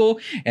other people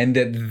and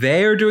that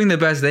they're doing the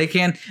best they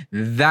can,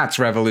 that's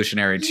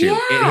revolutionary too. Yeah.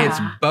 It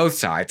hits both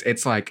sides.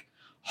 It's like,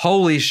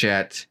 holy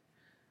shit.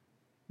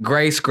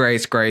 Grace,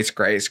 grace, grace,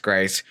 grace,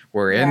 grace.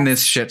 We're in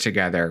this shit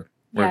together.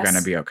 We're going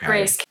to be okay.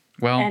 Grace.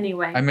 Well,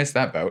 anyway. I missed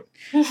that boat.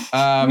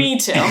 Me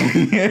too.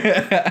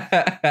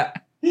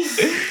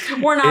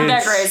 We're not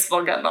that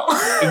graceful, Kendall.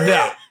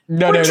 No.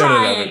 We're No.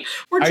 trying.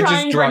 We're I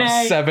trying, just dropped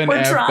Renee. 7 We're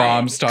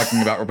F-bombs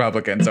talking about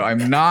Republicans, so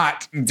I'm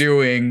not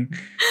doing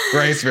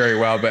Grace very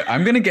well, but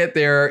I'm going to get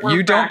there.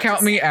 You don't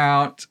count me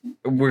out.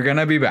 We're going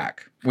to be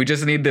back. We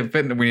just need to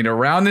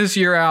round this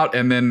year out,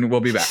 and then we'll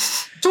be back.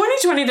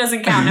 2020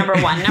 doesn't count,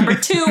 number one. Number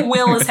two,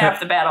 will is half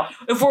the battle.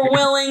 If we're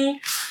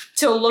willing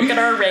to look at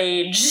our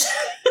rage.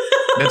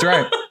 That's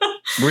right.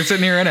 We're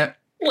sitting here in it.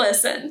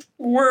 Listen,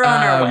 we're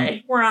on our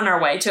way. We're on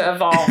our way to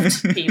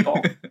evolved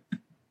people.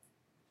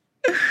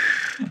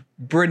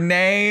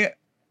 Brene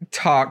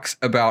talks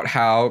about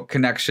how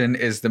connection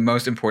is the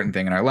most important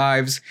thing in our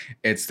lives.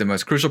 It's the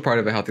most crucial part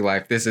of a healthy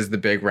life. This is the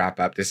big wrap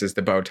up. This is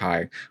the bow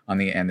tie on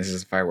the end. This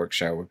is a fireworks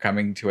show. We're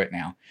coming to it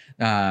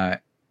now.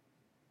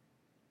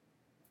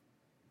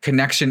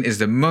 Connection is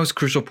the most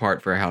crucial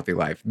part for a healthy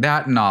life.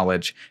 That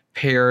knowledge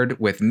paired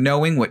with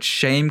knowing what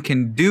shame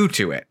can do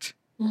to it,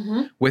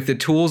 with the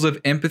tools of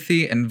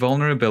empathy and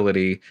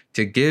vulnerability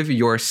to give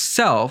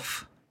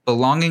yourself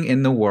belonging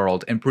in the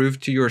world and prove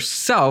to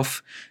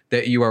yourself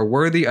that you are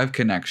worthy of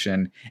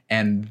connection,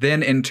 and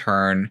then in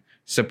turn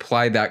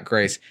supply that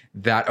grace,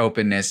 that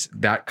openness,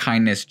 that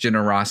kindness,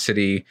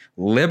 generosity,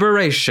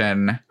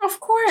 liberation of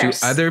course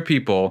to other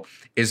people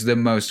is the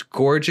most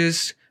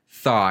gorgeous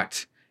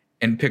thought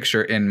and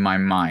picture in my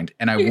mind.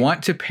 And I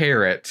want to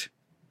pair it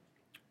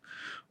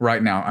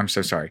right now. I'm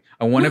so sorry.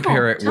 I want to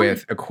pair it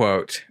with a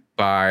quote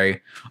by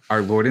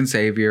our Lord and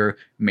Savior,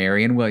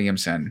 Marianne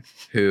Williamson,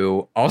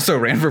 who also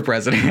ran for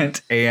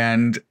president,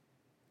 and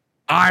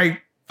I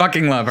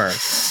fucking love her.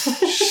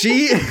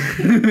 She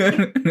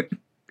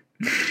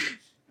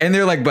and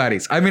they're like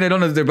buddies. I mean, I don't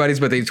know if they're buddies,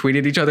 but they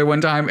tweeted each other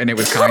one time, and it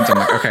was kind. So I'm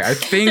like, okay, I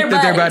think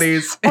they're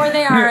buddies. Or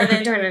they are,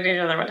 they tweeted each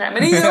other one time.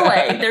 But either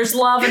way, there's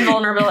love and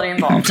vulnerability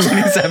involved.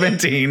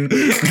 2017.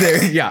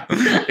 Yeah,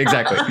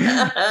 exactly.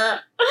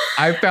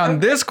 I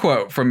found this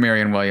quote from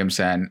Marianne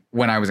Williamson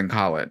when I was in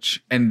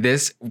college. And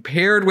this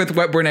paired with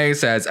what Brene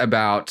says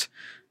about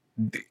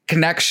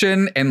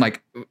connection and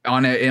like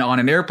on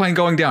an airplane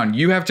going down,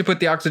 you have to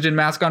put the oxygen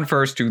mask on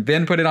first to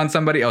then put it on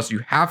somebody else. You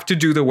have to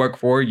do the work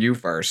for you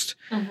first.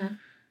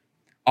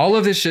 All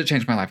of this shit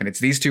changed my life. And it's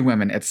these two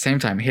women at the same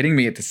time hitting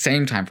me at the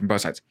same time from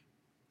both sides.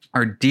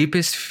 Our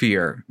deepest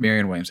fear,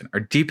 Marianne Williamson, our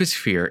deepest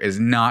fear is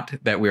not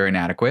that we're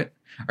inadequate.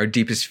 Our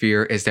deepest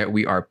fear is that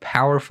we are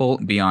powerful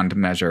beyond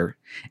measure.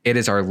 It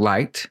is our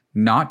light,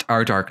 not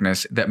our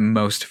darkness, that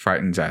most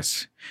frightens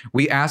us.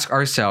 We ask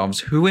ourselves,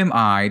 who am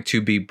I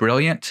to be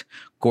brilliant,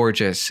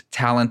 gorgeous,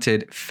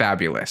 talented,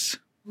 fabulous?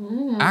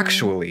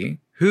 Actually,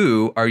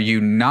 who are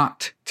you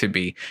not to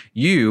be?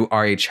 You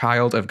are a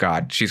child of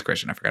God. She's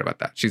Christian. I forgot about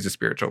that. She's a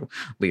spiritual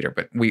leader,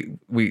 but we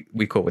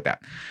cool with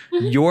that.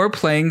 You're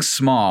playing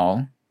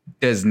small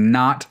does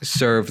not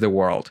serve the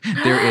world.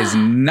 There is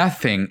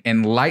nothing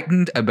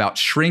enlightened about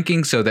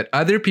shrinking so that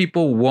other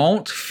people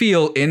won't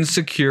feel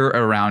insecure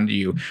around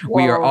you. Whoa.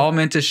 We are all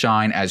meant to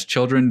shine as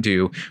children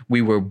do.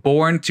 We were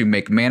born to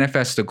make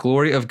manifest the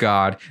glory of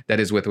God that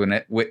is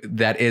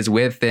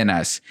within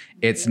us.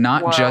 It's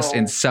not just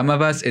in some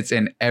of us, it's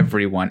in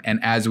everyone. And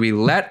as we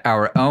let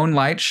our own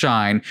light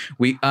shine,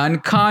 we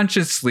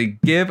unconsciously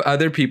give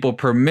other people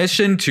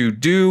permission to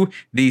do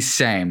the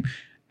same.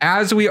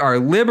 As we are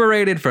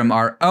liberated from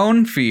our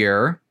own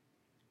fear,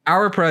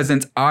 our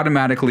presence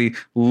automatically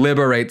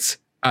liberates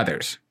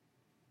others.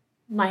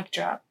 Mic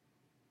drop.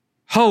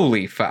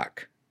 Holy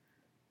fuck.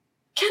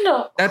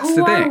 Kendall,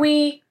 who are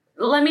we?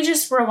 Let me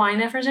just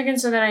rewind that for a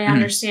second so that I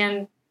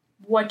understand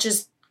what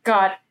just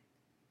got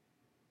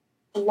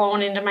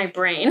blown into my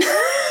brain.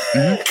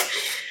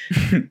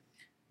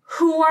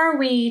 who are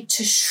we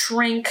to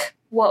shrink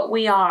what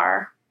we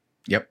are?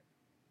 Yep.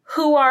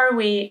 Who are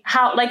we?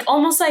 How, like,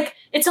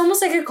 it's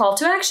almost like a call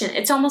to action.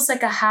 It's almost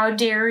like a how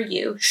dare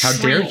you shrink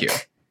How dare you?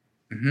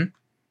 Mm-hmm.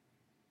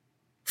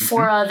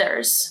 for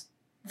others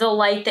the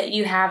light that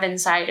you have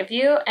inside of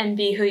you and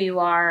be who you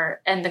are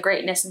and the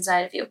greatness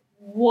inside of you.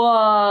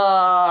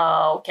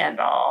 Whoa,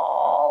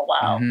 Kendall.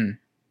 Wow. Mm-hmm.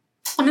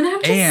 I'm going to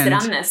have to sit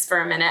on this for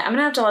a minute. I'm going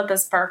to have to let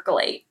this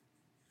percolate.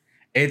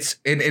 It's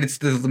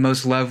the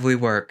most lovely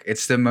work.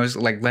 It's the most,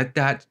 like, let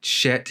that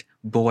shit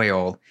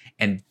boil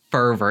and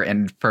fervor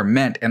and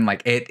ferment, and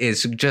like it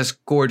is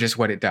just gorgeous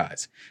what it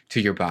does to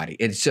your body.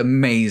 It's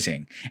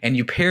amazing. And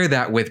you pair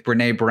that with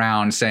Brene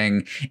Brown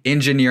saying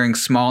engineering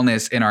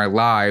smallness in our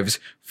lives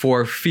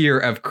for fear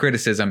of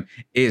criticism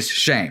is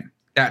shame.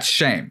 That's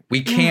shame.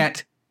 We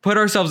can't put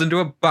ourselves into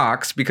a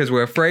box because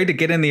we're afraid to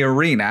get in the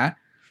arena,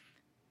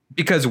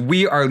 because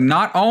we are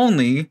not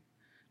only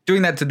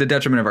doing that to the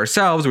detriment of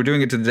ourselves, we're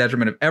doing it to the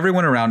detriment of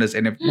everyone around us.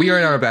 And if we are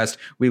at our best,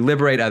 we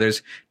liberate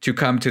others to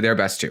come to their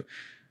best too.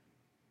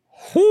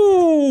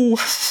 Whoo!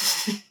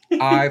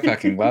 I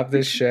fucking love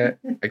this shit.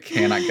 I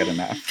cannot get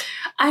enough.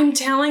 I'm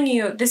telling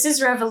you, this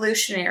is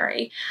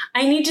revolutionary.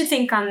 I need to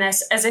think on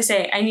this. As I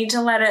say, I need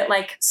to let it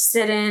like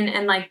sit in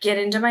and like get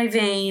into my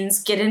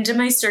veins, get into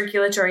my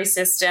circulatory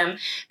system,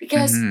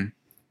 because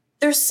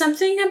there's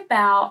something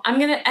about,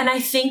 and I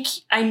think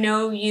I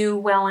know you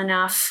well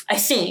enough. I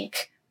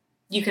think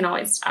you can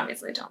always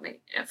obviously tell me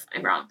if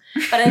I'm wrong,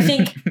 but I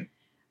think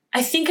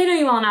I know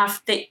you well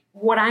enough that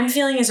what I'm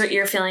feeling is what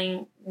you're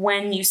feeling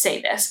when you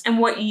say this. And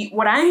what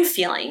I'm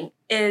feeling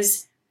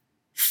is,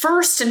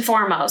 first and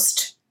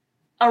foremost,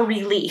 a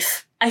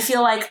relief. I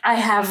feel like I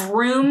have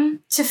room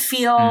to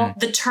feel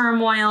the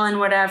turmoil and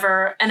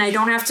whatever, and I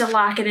don't have to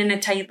lock it in a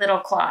tight little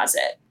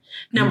closet.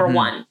 Number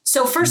one.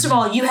 So first of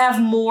all, you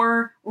have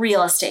more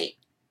real estate.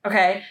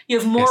 Okay. You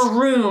have more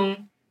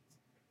room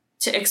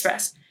to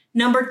express.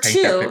 Number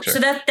two, so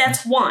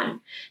that's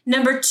one.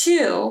 Number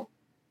two,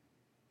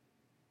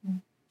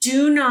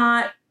 do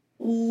not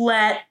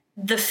let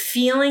the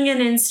feeling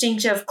and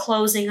instinct of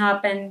closing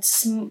up and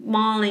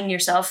smalling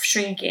yourself,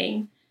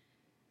 shrinking,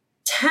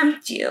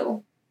 tempt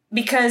you,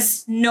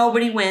 because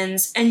nobody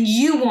wins and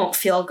you won't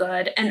feel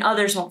good and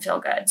others won't feel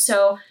good.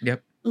 So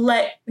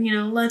let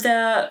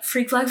the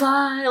freak flag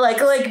fly,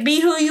 like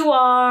be who you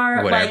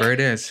are. Whatever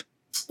it is.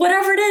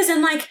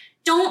 And like,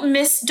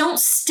 don't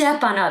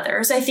step on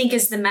others, I think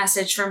is the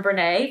message from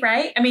Brene,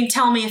 right? I mean,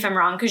 tell me if I'm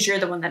wrong, because you're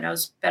the one that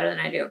knows better than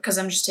I do, because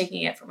I'm just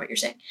taking it from what you're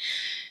saying.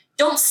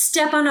 Don't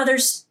step on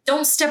others.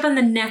 Don't step on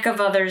the neck of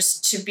others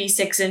to be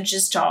 6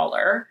 inches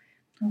taller,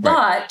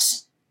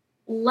 but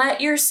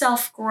let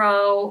yourself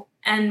grow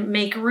and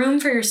make room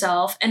for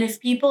yourself. And if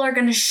people are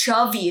going to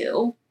shove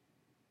you,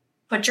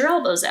 put your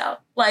elbows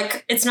out.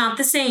 Like, it's not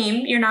the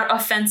same. You're not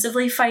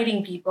offensively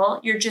fighting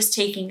people. You're just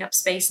taking up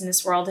space in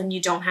this world, and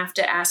you don't have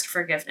to ask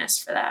forgiveness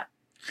for that.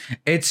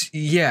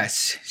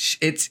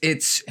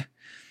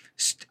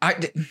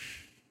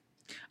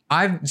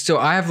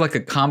 I have like a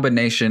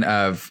combination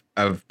of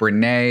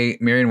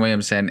Brene, Marianne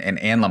Williamson, and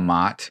Anne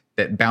Lamott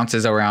that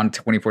bounces around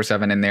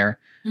 24/7 in there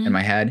in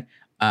my head.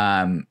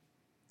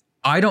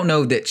 I don't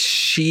know that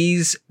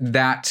she's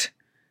that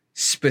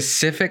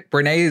specific.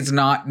 Brene is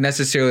not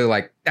necessarily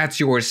like, that's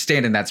yours,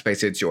 stand in that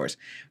space, it's yours.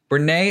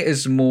 Brene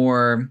is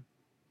more,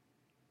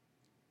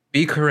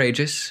 be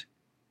courageous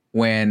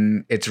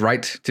when it's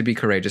right to be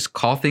courageous.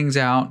 Call things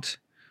out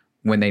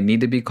when they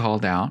need to be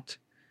called out.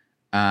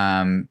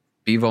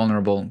 Be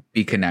vulnerable,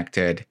 be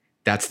connected.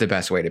 That's the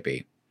best way to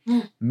be.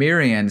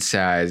 Marianne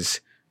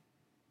says,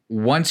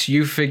 once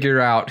you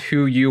figure out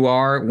who you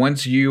are,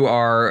 once you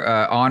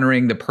are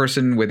honoring the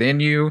person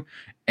within you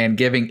and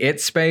giving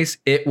it space,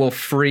 it will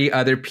free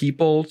other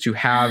people to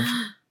have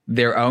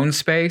their own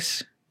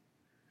space.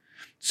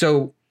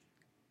 So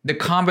the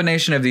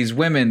combination of these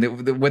women,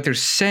 what they're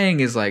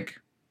saying is like,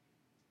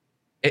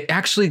 it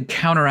actually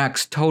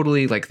counteracts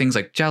totally like things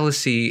like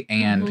jealousy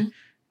and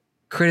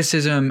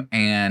criticism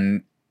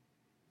and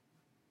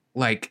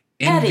like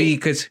envy,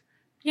 because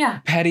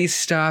petty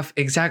stuff.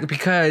 Exactly.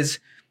 Because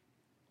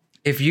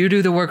if you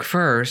do the work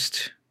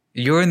first,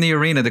 you're in the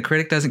arena, the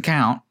critic doesn't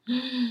count.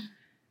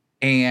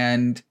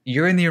 And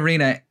you're in the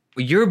arena,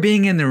 you're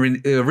being in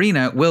the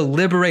arena will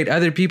liberate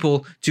other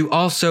people to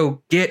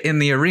also get in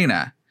the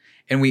arena.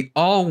 And we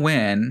all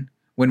win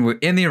when we're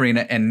in the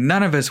arena, and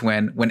none of us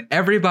win when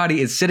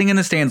everybody is sitting in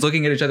the stands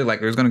looking at each other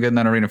like, who's going to get in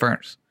that arena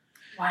first?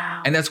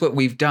 Wow. And that's what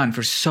we've done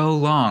for so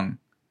long.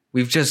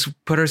 We've just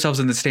put ourselves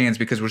in the stands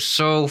because we're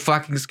so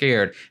fucking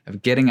scared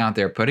of getting out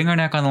there, putting our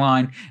neck on the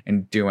line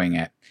and doing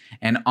it.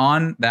 And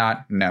on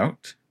that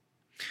note,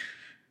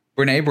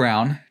 Brene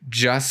Brown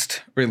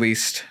just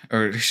released,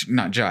 or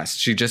not just,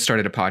 she just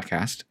started a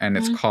podcast, and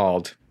it's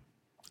called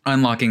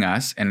Unlocking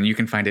Us, and you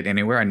can find it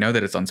anywhere. I know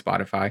that it's on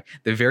Spotify.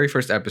 The very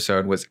first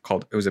episode was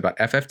about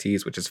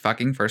FFTs, which is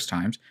fucking first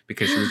times,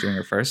 because she was doing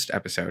her first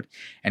episode.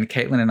 And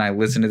Caitlin and I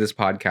listened to this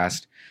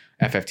podcast,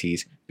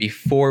 FFTs,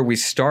 before we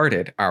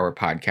started our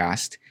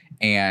podcast.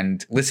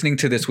 And listening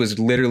to this was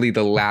literally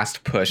the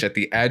last push at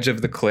the edge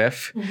of the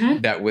cliff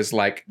that was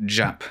like,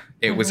 jump.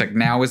 It was like,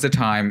 now is the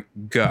time,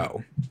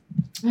 go.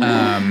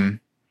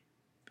 And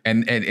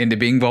to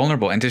being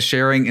vulnerable and to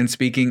sharing and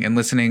speaking and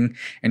listening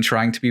and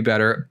trying to be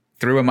better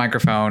through a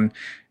microphone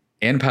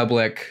in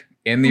public,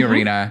 in the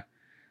arena.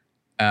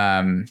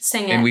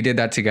 Sing it. And we did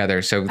that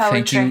together. So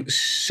thank you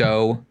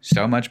so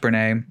much,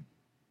 Brene.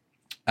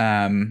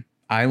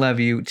 I love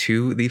you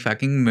to the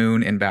fucking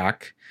moon and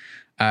back.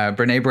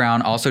 Brene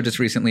Brown also just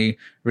recently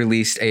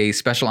released a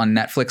special on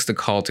Netflix, The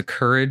Call to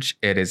Courage.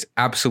 It is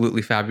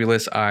absolutely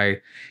fabulous.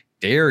 I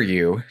dare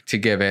you to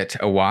give it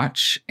a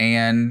watch.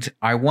 And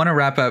I want to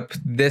wrap up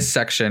this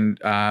section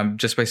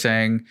just by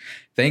saying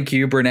thank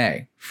you,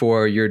 Brene,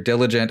 for your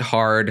diligent,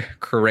 hard,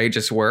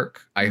 courageous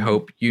work. I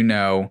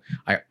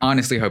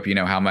honestly hope you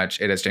know how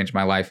much it has changed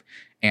my life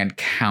and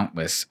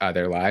countless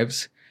other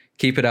lives.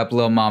 Keep it up,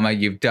 little mama.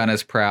 You've done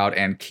us proud,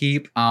 and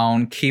keep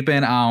on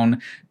keeping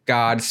on.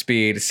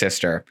 Godspeed,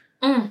 sister.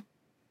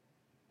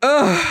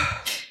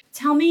 Ugh.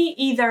 Tell me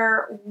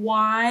either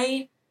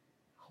why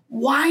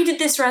did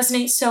this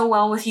resonate so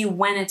well with you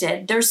when it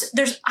did?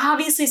 There's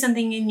obviously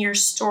something in your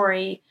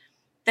story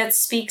that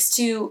speaks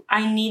to,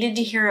 I needed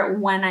to hear it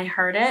when I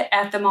heard it,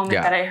 at the moment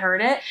that I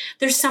heard it.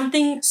 There's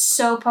something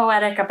so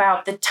poetic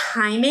about the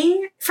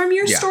timing from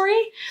your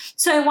story.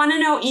 So I want to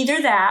know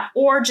either that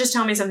or just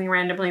tell me something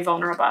randomly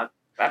vulnerable.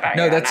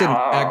 No, that's an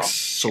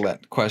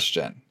excellent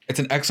question. It's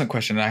an excellent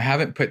question. And I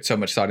haven't put so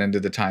much thought into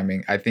the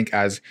timing. I think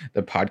as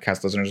the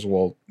podcast listeners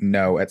will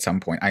know at some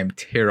point, I'm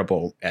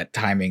terrible at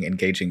timing,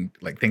 engaging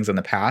like things in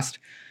the past.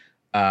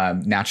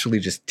 Naturally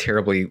just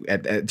terrible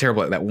at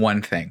that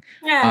one thing.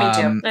 Yeah,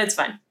 me too. That's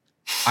fine.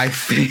 I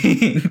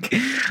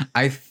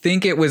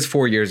think it was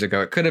 4 years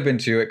ago. It could have been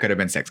 2. It could have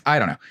been 6. I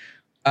don't know.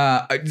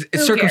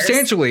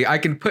 Circumstantially, I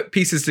can put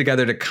pieces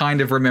together to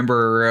kind of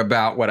remember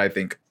about what I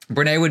think.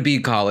 Brene would be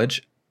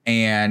college.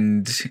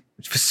 And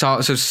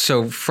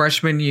so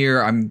freshman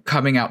year, I'm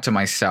coming out to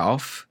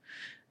myself.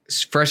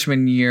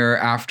 Freshman year,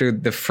 after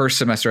the first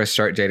semester, I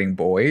start dating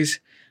boys.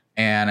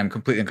 And I'm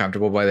completely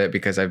uncomfortable by that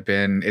because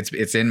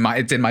it's in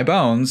my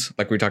bones,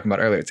 like we were talking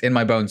about earlier. It's in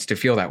my bones to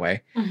feel that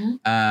way.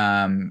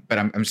 But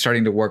I'm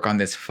starting to work on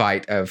this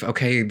fight of,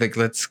 okay, like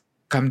let's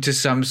come to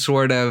some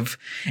sort of,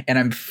 and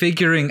I'm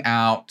figuring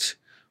out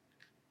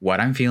what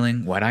I'm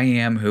feeling, what I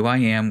am, who I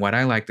am, what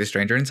I like, the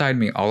stranger inside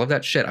me, all of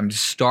that shit. I'm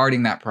just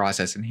starting that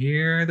process. And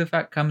here the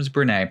fact comes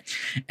Brene.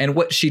 And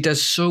what she does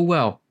so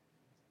well.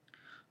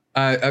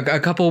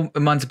 A couple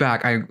months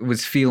back, I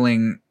was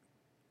feeling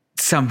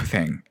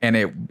something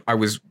and I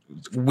was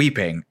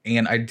weeping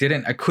and I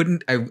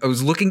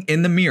was looking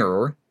in the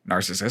mirror.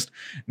 Narcissist.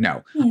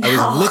 No.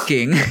 I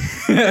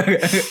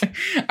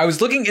was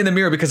looking in the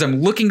mirror because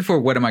I'm looking for,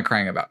 what am I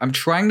crying about? I'm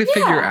trying to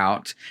figure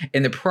out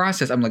in the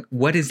process. I'm like,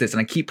 what is this? And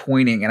I keep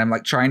pointing and I'm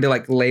like trying to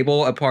like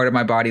label a part of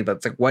my body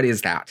that's like, what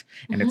is that?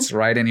 And it's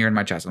right in here in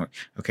my chest. I'm like,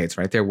 okay, it's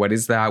right there. What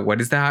is that?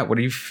 What is that? What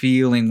are you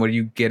feeling? What are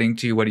you getting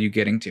to? What are you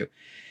getting to?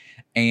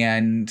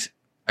 And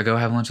I go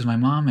have lunch with my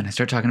mom and I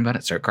start talking about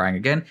it, start crying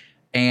again.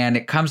 And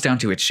it comes down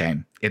to it's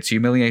shame. It's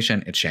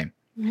humiliation. It's shame.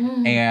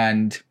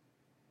 And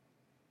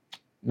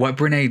what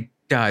Brene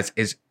does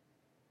is,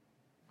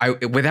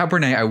 without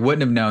Brene, I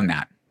wouldn't have known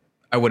that.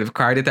 I would have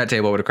cried at that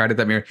table, I would have cried at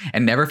that mirror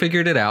and never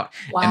figured it out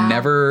and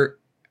never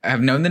have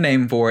known the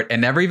name for it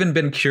and never even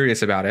been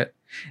curious about it.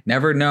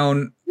 Never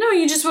known. No,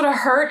 you just would have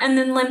hurt and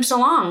then limped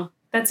along.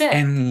 That's it.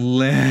 And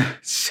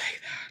say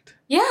that.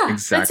 Yeah,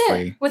 exactly.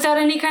 That's it. Without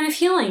any kind of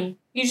healing.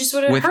 You just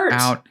would have hurt.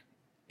 Without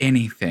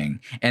anything.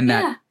 And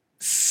that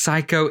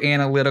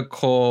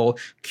psychoanalytical,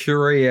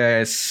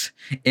 curious,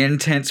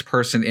 intense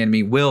person in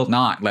me will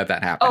not let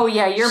that happen. Oh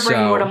yeah, your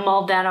brain would have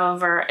mulled that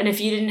over, and if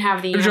you didn't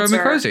have the answer, it would drive me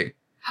crazy.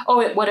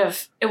 Oh, it would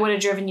have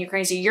driven you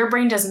crazy. Your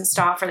brain doesn't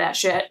stop for that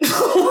shit.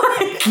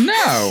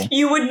 No,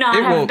 you would not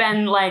have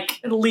been like,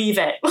 leave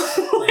it.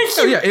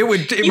 It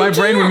would. My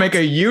brain would make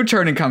a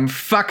U-turn and come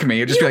fuck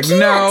me. It'd just be like,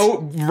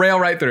 no, rail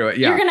right through it.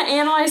 Yeah, you're gonna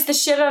analyze the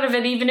shit out of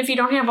it, even if you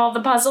don't have all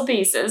the puzzle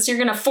pieces. You're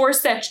gonna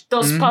force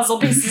those puzzle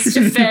pieces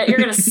to fit. You're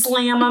gonna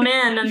slam them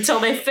in until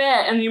they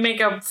fit, and you make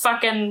a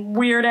fucking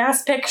weird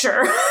ass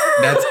picture.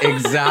 That's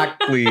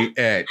exactly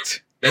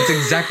it. That's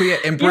exactly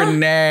it. And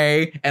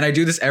Brene, and I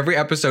do this every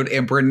episode,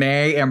 and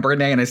Brene,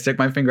 and I stick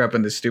my finger up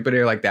in the stupid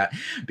air like that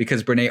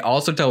because Brene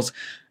also tells,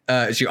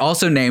 she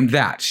also named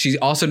that. She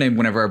also named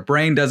whenever our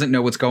brain doesn't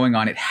know what's going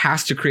on, it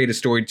has to create a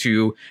story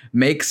to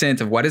make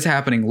sense of what is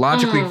happening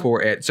logically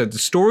for it. So the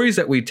stories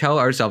that we tell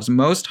ourselves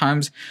most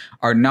times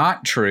are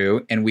not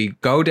true, and we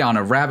go down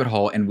a rabbit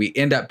hole and we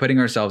end up putting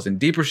ourselves in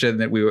deeper shit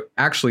than we were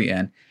actually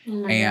in.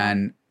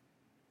 And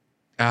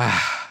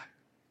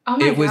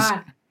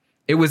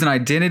it was an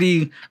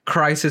identity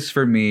crisis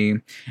for me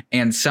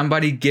and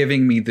somebody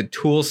giving me the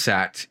tool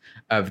set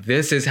of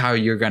this is how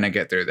you're going to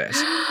get through this.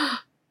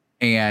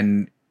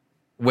 And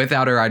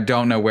without her, I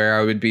don't know where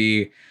I would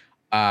be.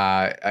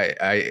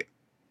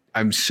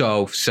 I'm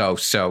so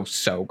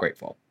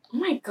grateful. Oh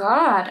my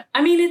God.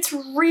 I mean, it's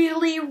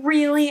really,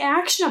 really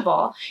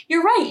actionable.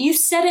 You're right. You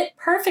said it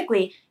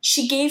perfectly.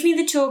 She gave me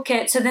the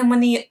toolkit. So then when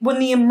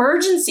the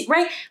emergency,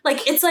 right?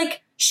 Like, it's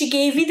like she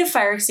gave me the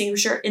fire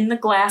extinguisher in the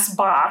glass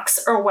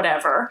box or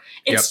whatever.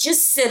 It's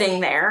just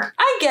sitting there.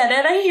 I get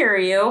it. I hear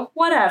you.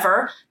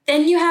 Whatever.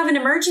 Then you have an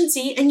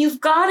emergency and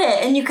you've got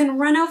it and you can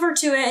run over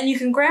to it and you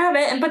can grab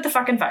it and put the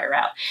fucking fire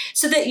out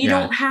so that you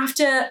don't have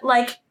to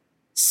like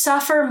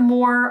suffer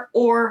more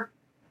or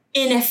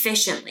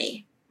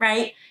inefficiently,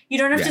 right? You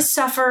don't have to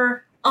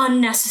suffer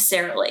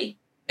unnecessarily.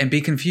 And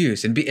be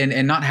confused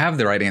and not have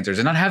the right answers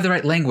and not have the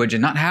right language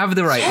and not have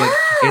the right, like,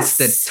 it's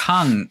the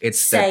tongue.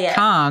 It's the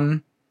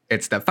tongue.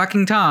 It's the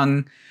fucking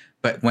tongue.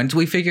 But once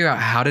we figure out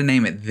how to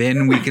name it,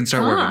 then we can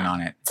start working on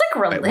it. It's like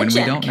religion, but when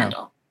we don't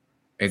Kendall. know.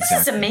 Exactly.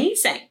 This is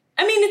amazing.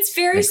 I mean, it's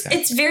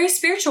very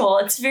spiritual.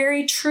 It's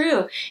very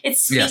true. It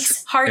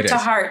speaks heart to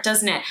heart,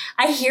 doesn't it?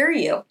 I hear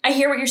you. I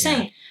hear what you're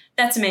saying.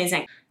 That's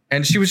amazing.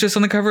 And she was just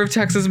on the cover of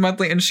Texas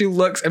Monthly, and she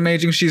looks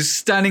amazing. She's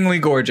stunningly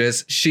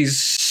gorgeous. She's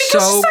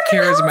so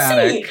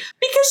charismatic.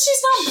 Because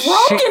she's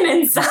not broken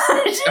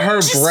inside.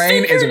 Her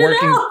brain is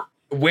working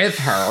with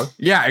her.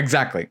 Yeah,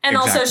 exactly. And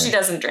also, she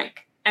doesn't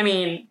drink. I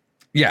mean,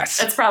 yes,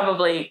 that's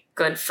probably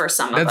good for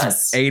some of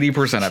us. That's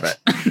 80% of it.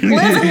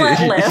 Live and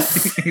let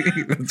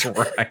live. That's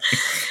right.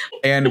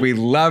 And we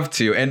love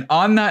to. And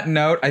on that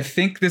note, I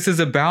think this is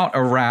about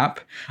a wrap.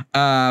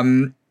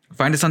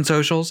 Find us on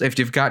socials. If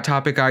you've got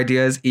topic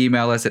ideas,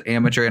 email us at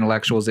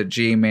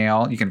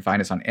amateurintellectuals@gmail.com. You can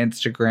find us on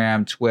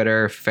Instagram,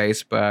 Twitter,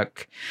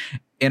 Facebook.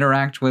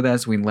 Interact with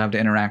us. We'd love to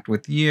interact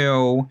with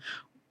you.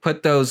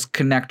 Put those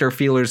connector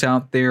feelers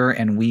out there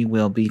and we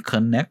will be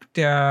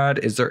connected.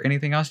 Is there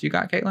anything else you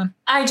got, Caitlin?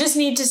 I just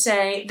need to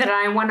say that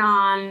I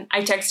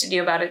texted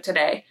you about it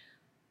today.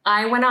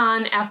 I went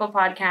on Apple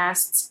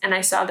Podcasts and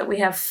I saw that we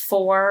have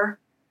 4.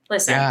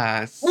 Listen,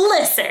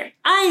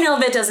 I know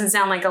that doesn't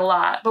sound like a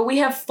lot, but we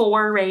have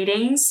 4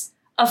 ratings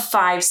of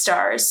 5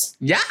 stars.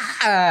 Yes.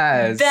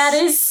 That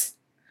is,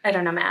 I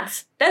don't know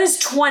math. That is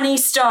 20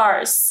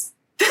 stars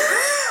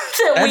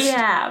that we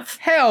have.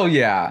 Hell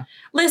yeah.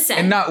 Listen.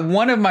 And not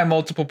one of my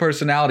multiple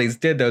personalities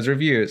did those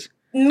reviews.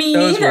 Me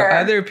Those neither. were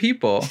other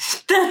people.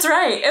 That's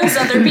right. It was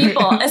other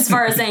people, as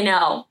far as I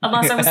know,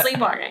 unless I was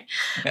sleepwalking.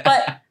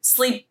 But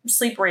sleep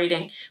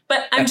rating.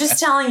 But I'm just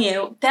telling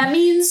you, that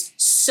means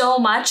so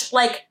much.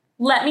 Like,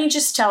 let me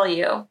just tell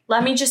you,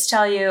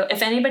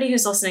 if anybody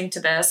who's listening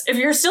to this, if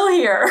you're still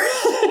here,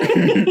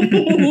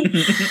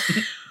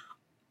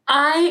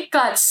 I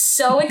got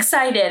so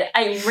excited.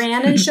 I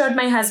ran and showed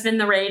my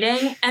husband the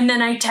rating, and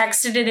then I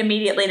texted it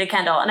immediately to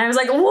Kendall. And I was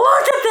like,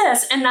 look at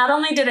this. And not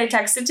only did I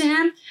text it to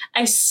him,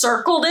 I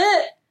circled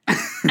it.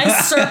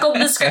 I circled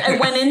the screen. I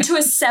went into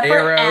a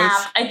separate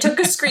app. I took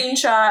a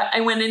screenshot.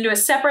 I went into a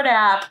separate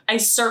app. I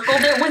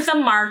circled it with a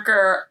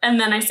marker, and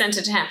then I sent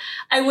it to him.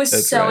 I was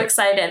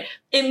excited.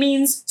 It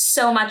means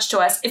so much to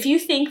us. If you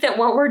think that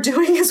what we're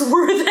doing is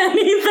worth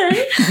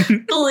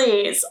anything,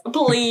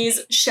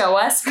 please show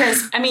us.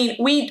 Because, I mean,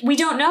 we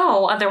don't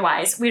know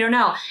otherwise. We don't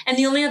know. And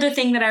the only other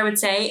thing that I would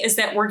say is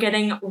that we're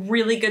getting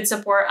really good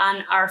support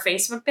on our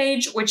Facebook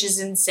page, which is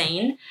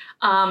insane.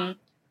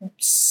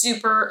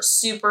 Super,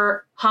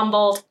 super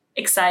humbled,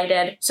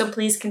 excited. So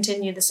please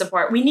continue the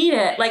support. We need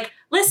it. Like,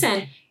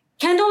 listen,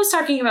 Kendall was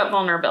talking about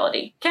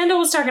vulnerability. Kendall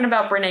was talking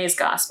about Brené's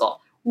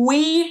gospel.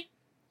 We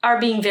are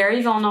being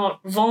very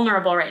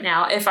vulnerable right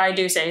now, if I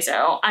do say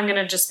so. I'm going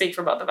to just speak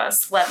for both of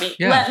us. Let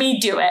me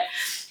do it.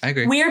 I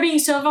agree. We are being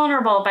so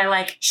vulnerable by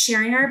like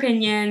sharing our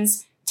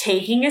opinions,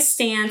 taking a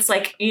stance,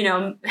 like, you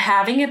know,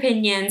 having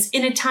opinions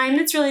in a time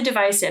that's really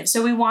divisive.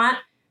 So we want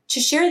to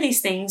share these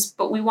things,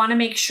 but we want to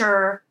make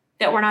sure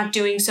that we're not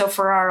doing so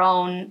for our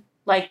own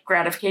like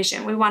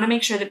gratification. We want to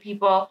make sure that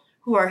people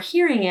who are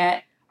hearing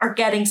it are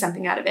getting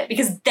something out of it,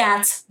 because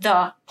that's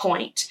the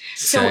point.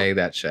 Say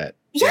that shit.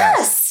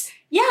 Yes.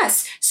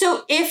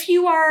 So if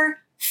you are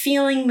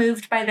feeling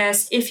moved by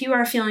this, if you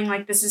are feeling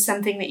like this is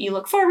something that you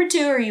look forward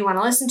to or you want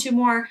to listen to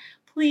more,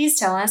 please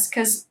tell us,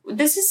 because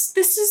this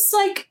is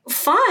like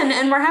fun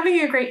and we're having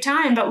a great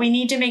time, but we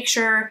need to make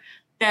sure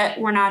that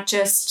we're not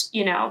just,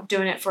 you know,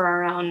 doing it for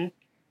our own,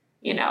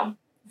 you know,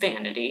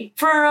 vanity,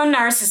 for our own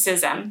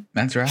narcissism.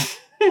 That's right.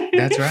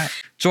 That's right.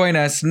 Join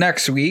us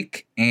next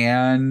week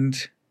and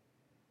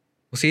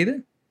we'll see you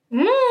then.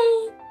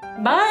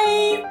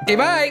 Bye. Okay,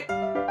 bye.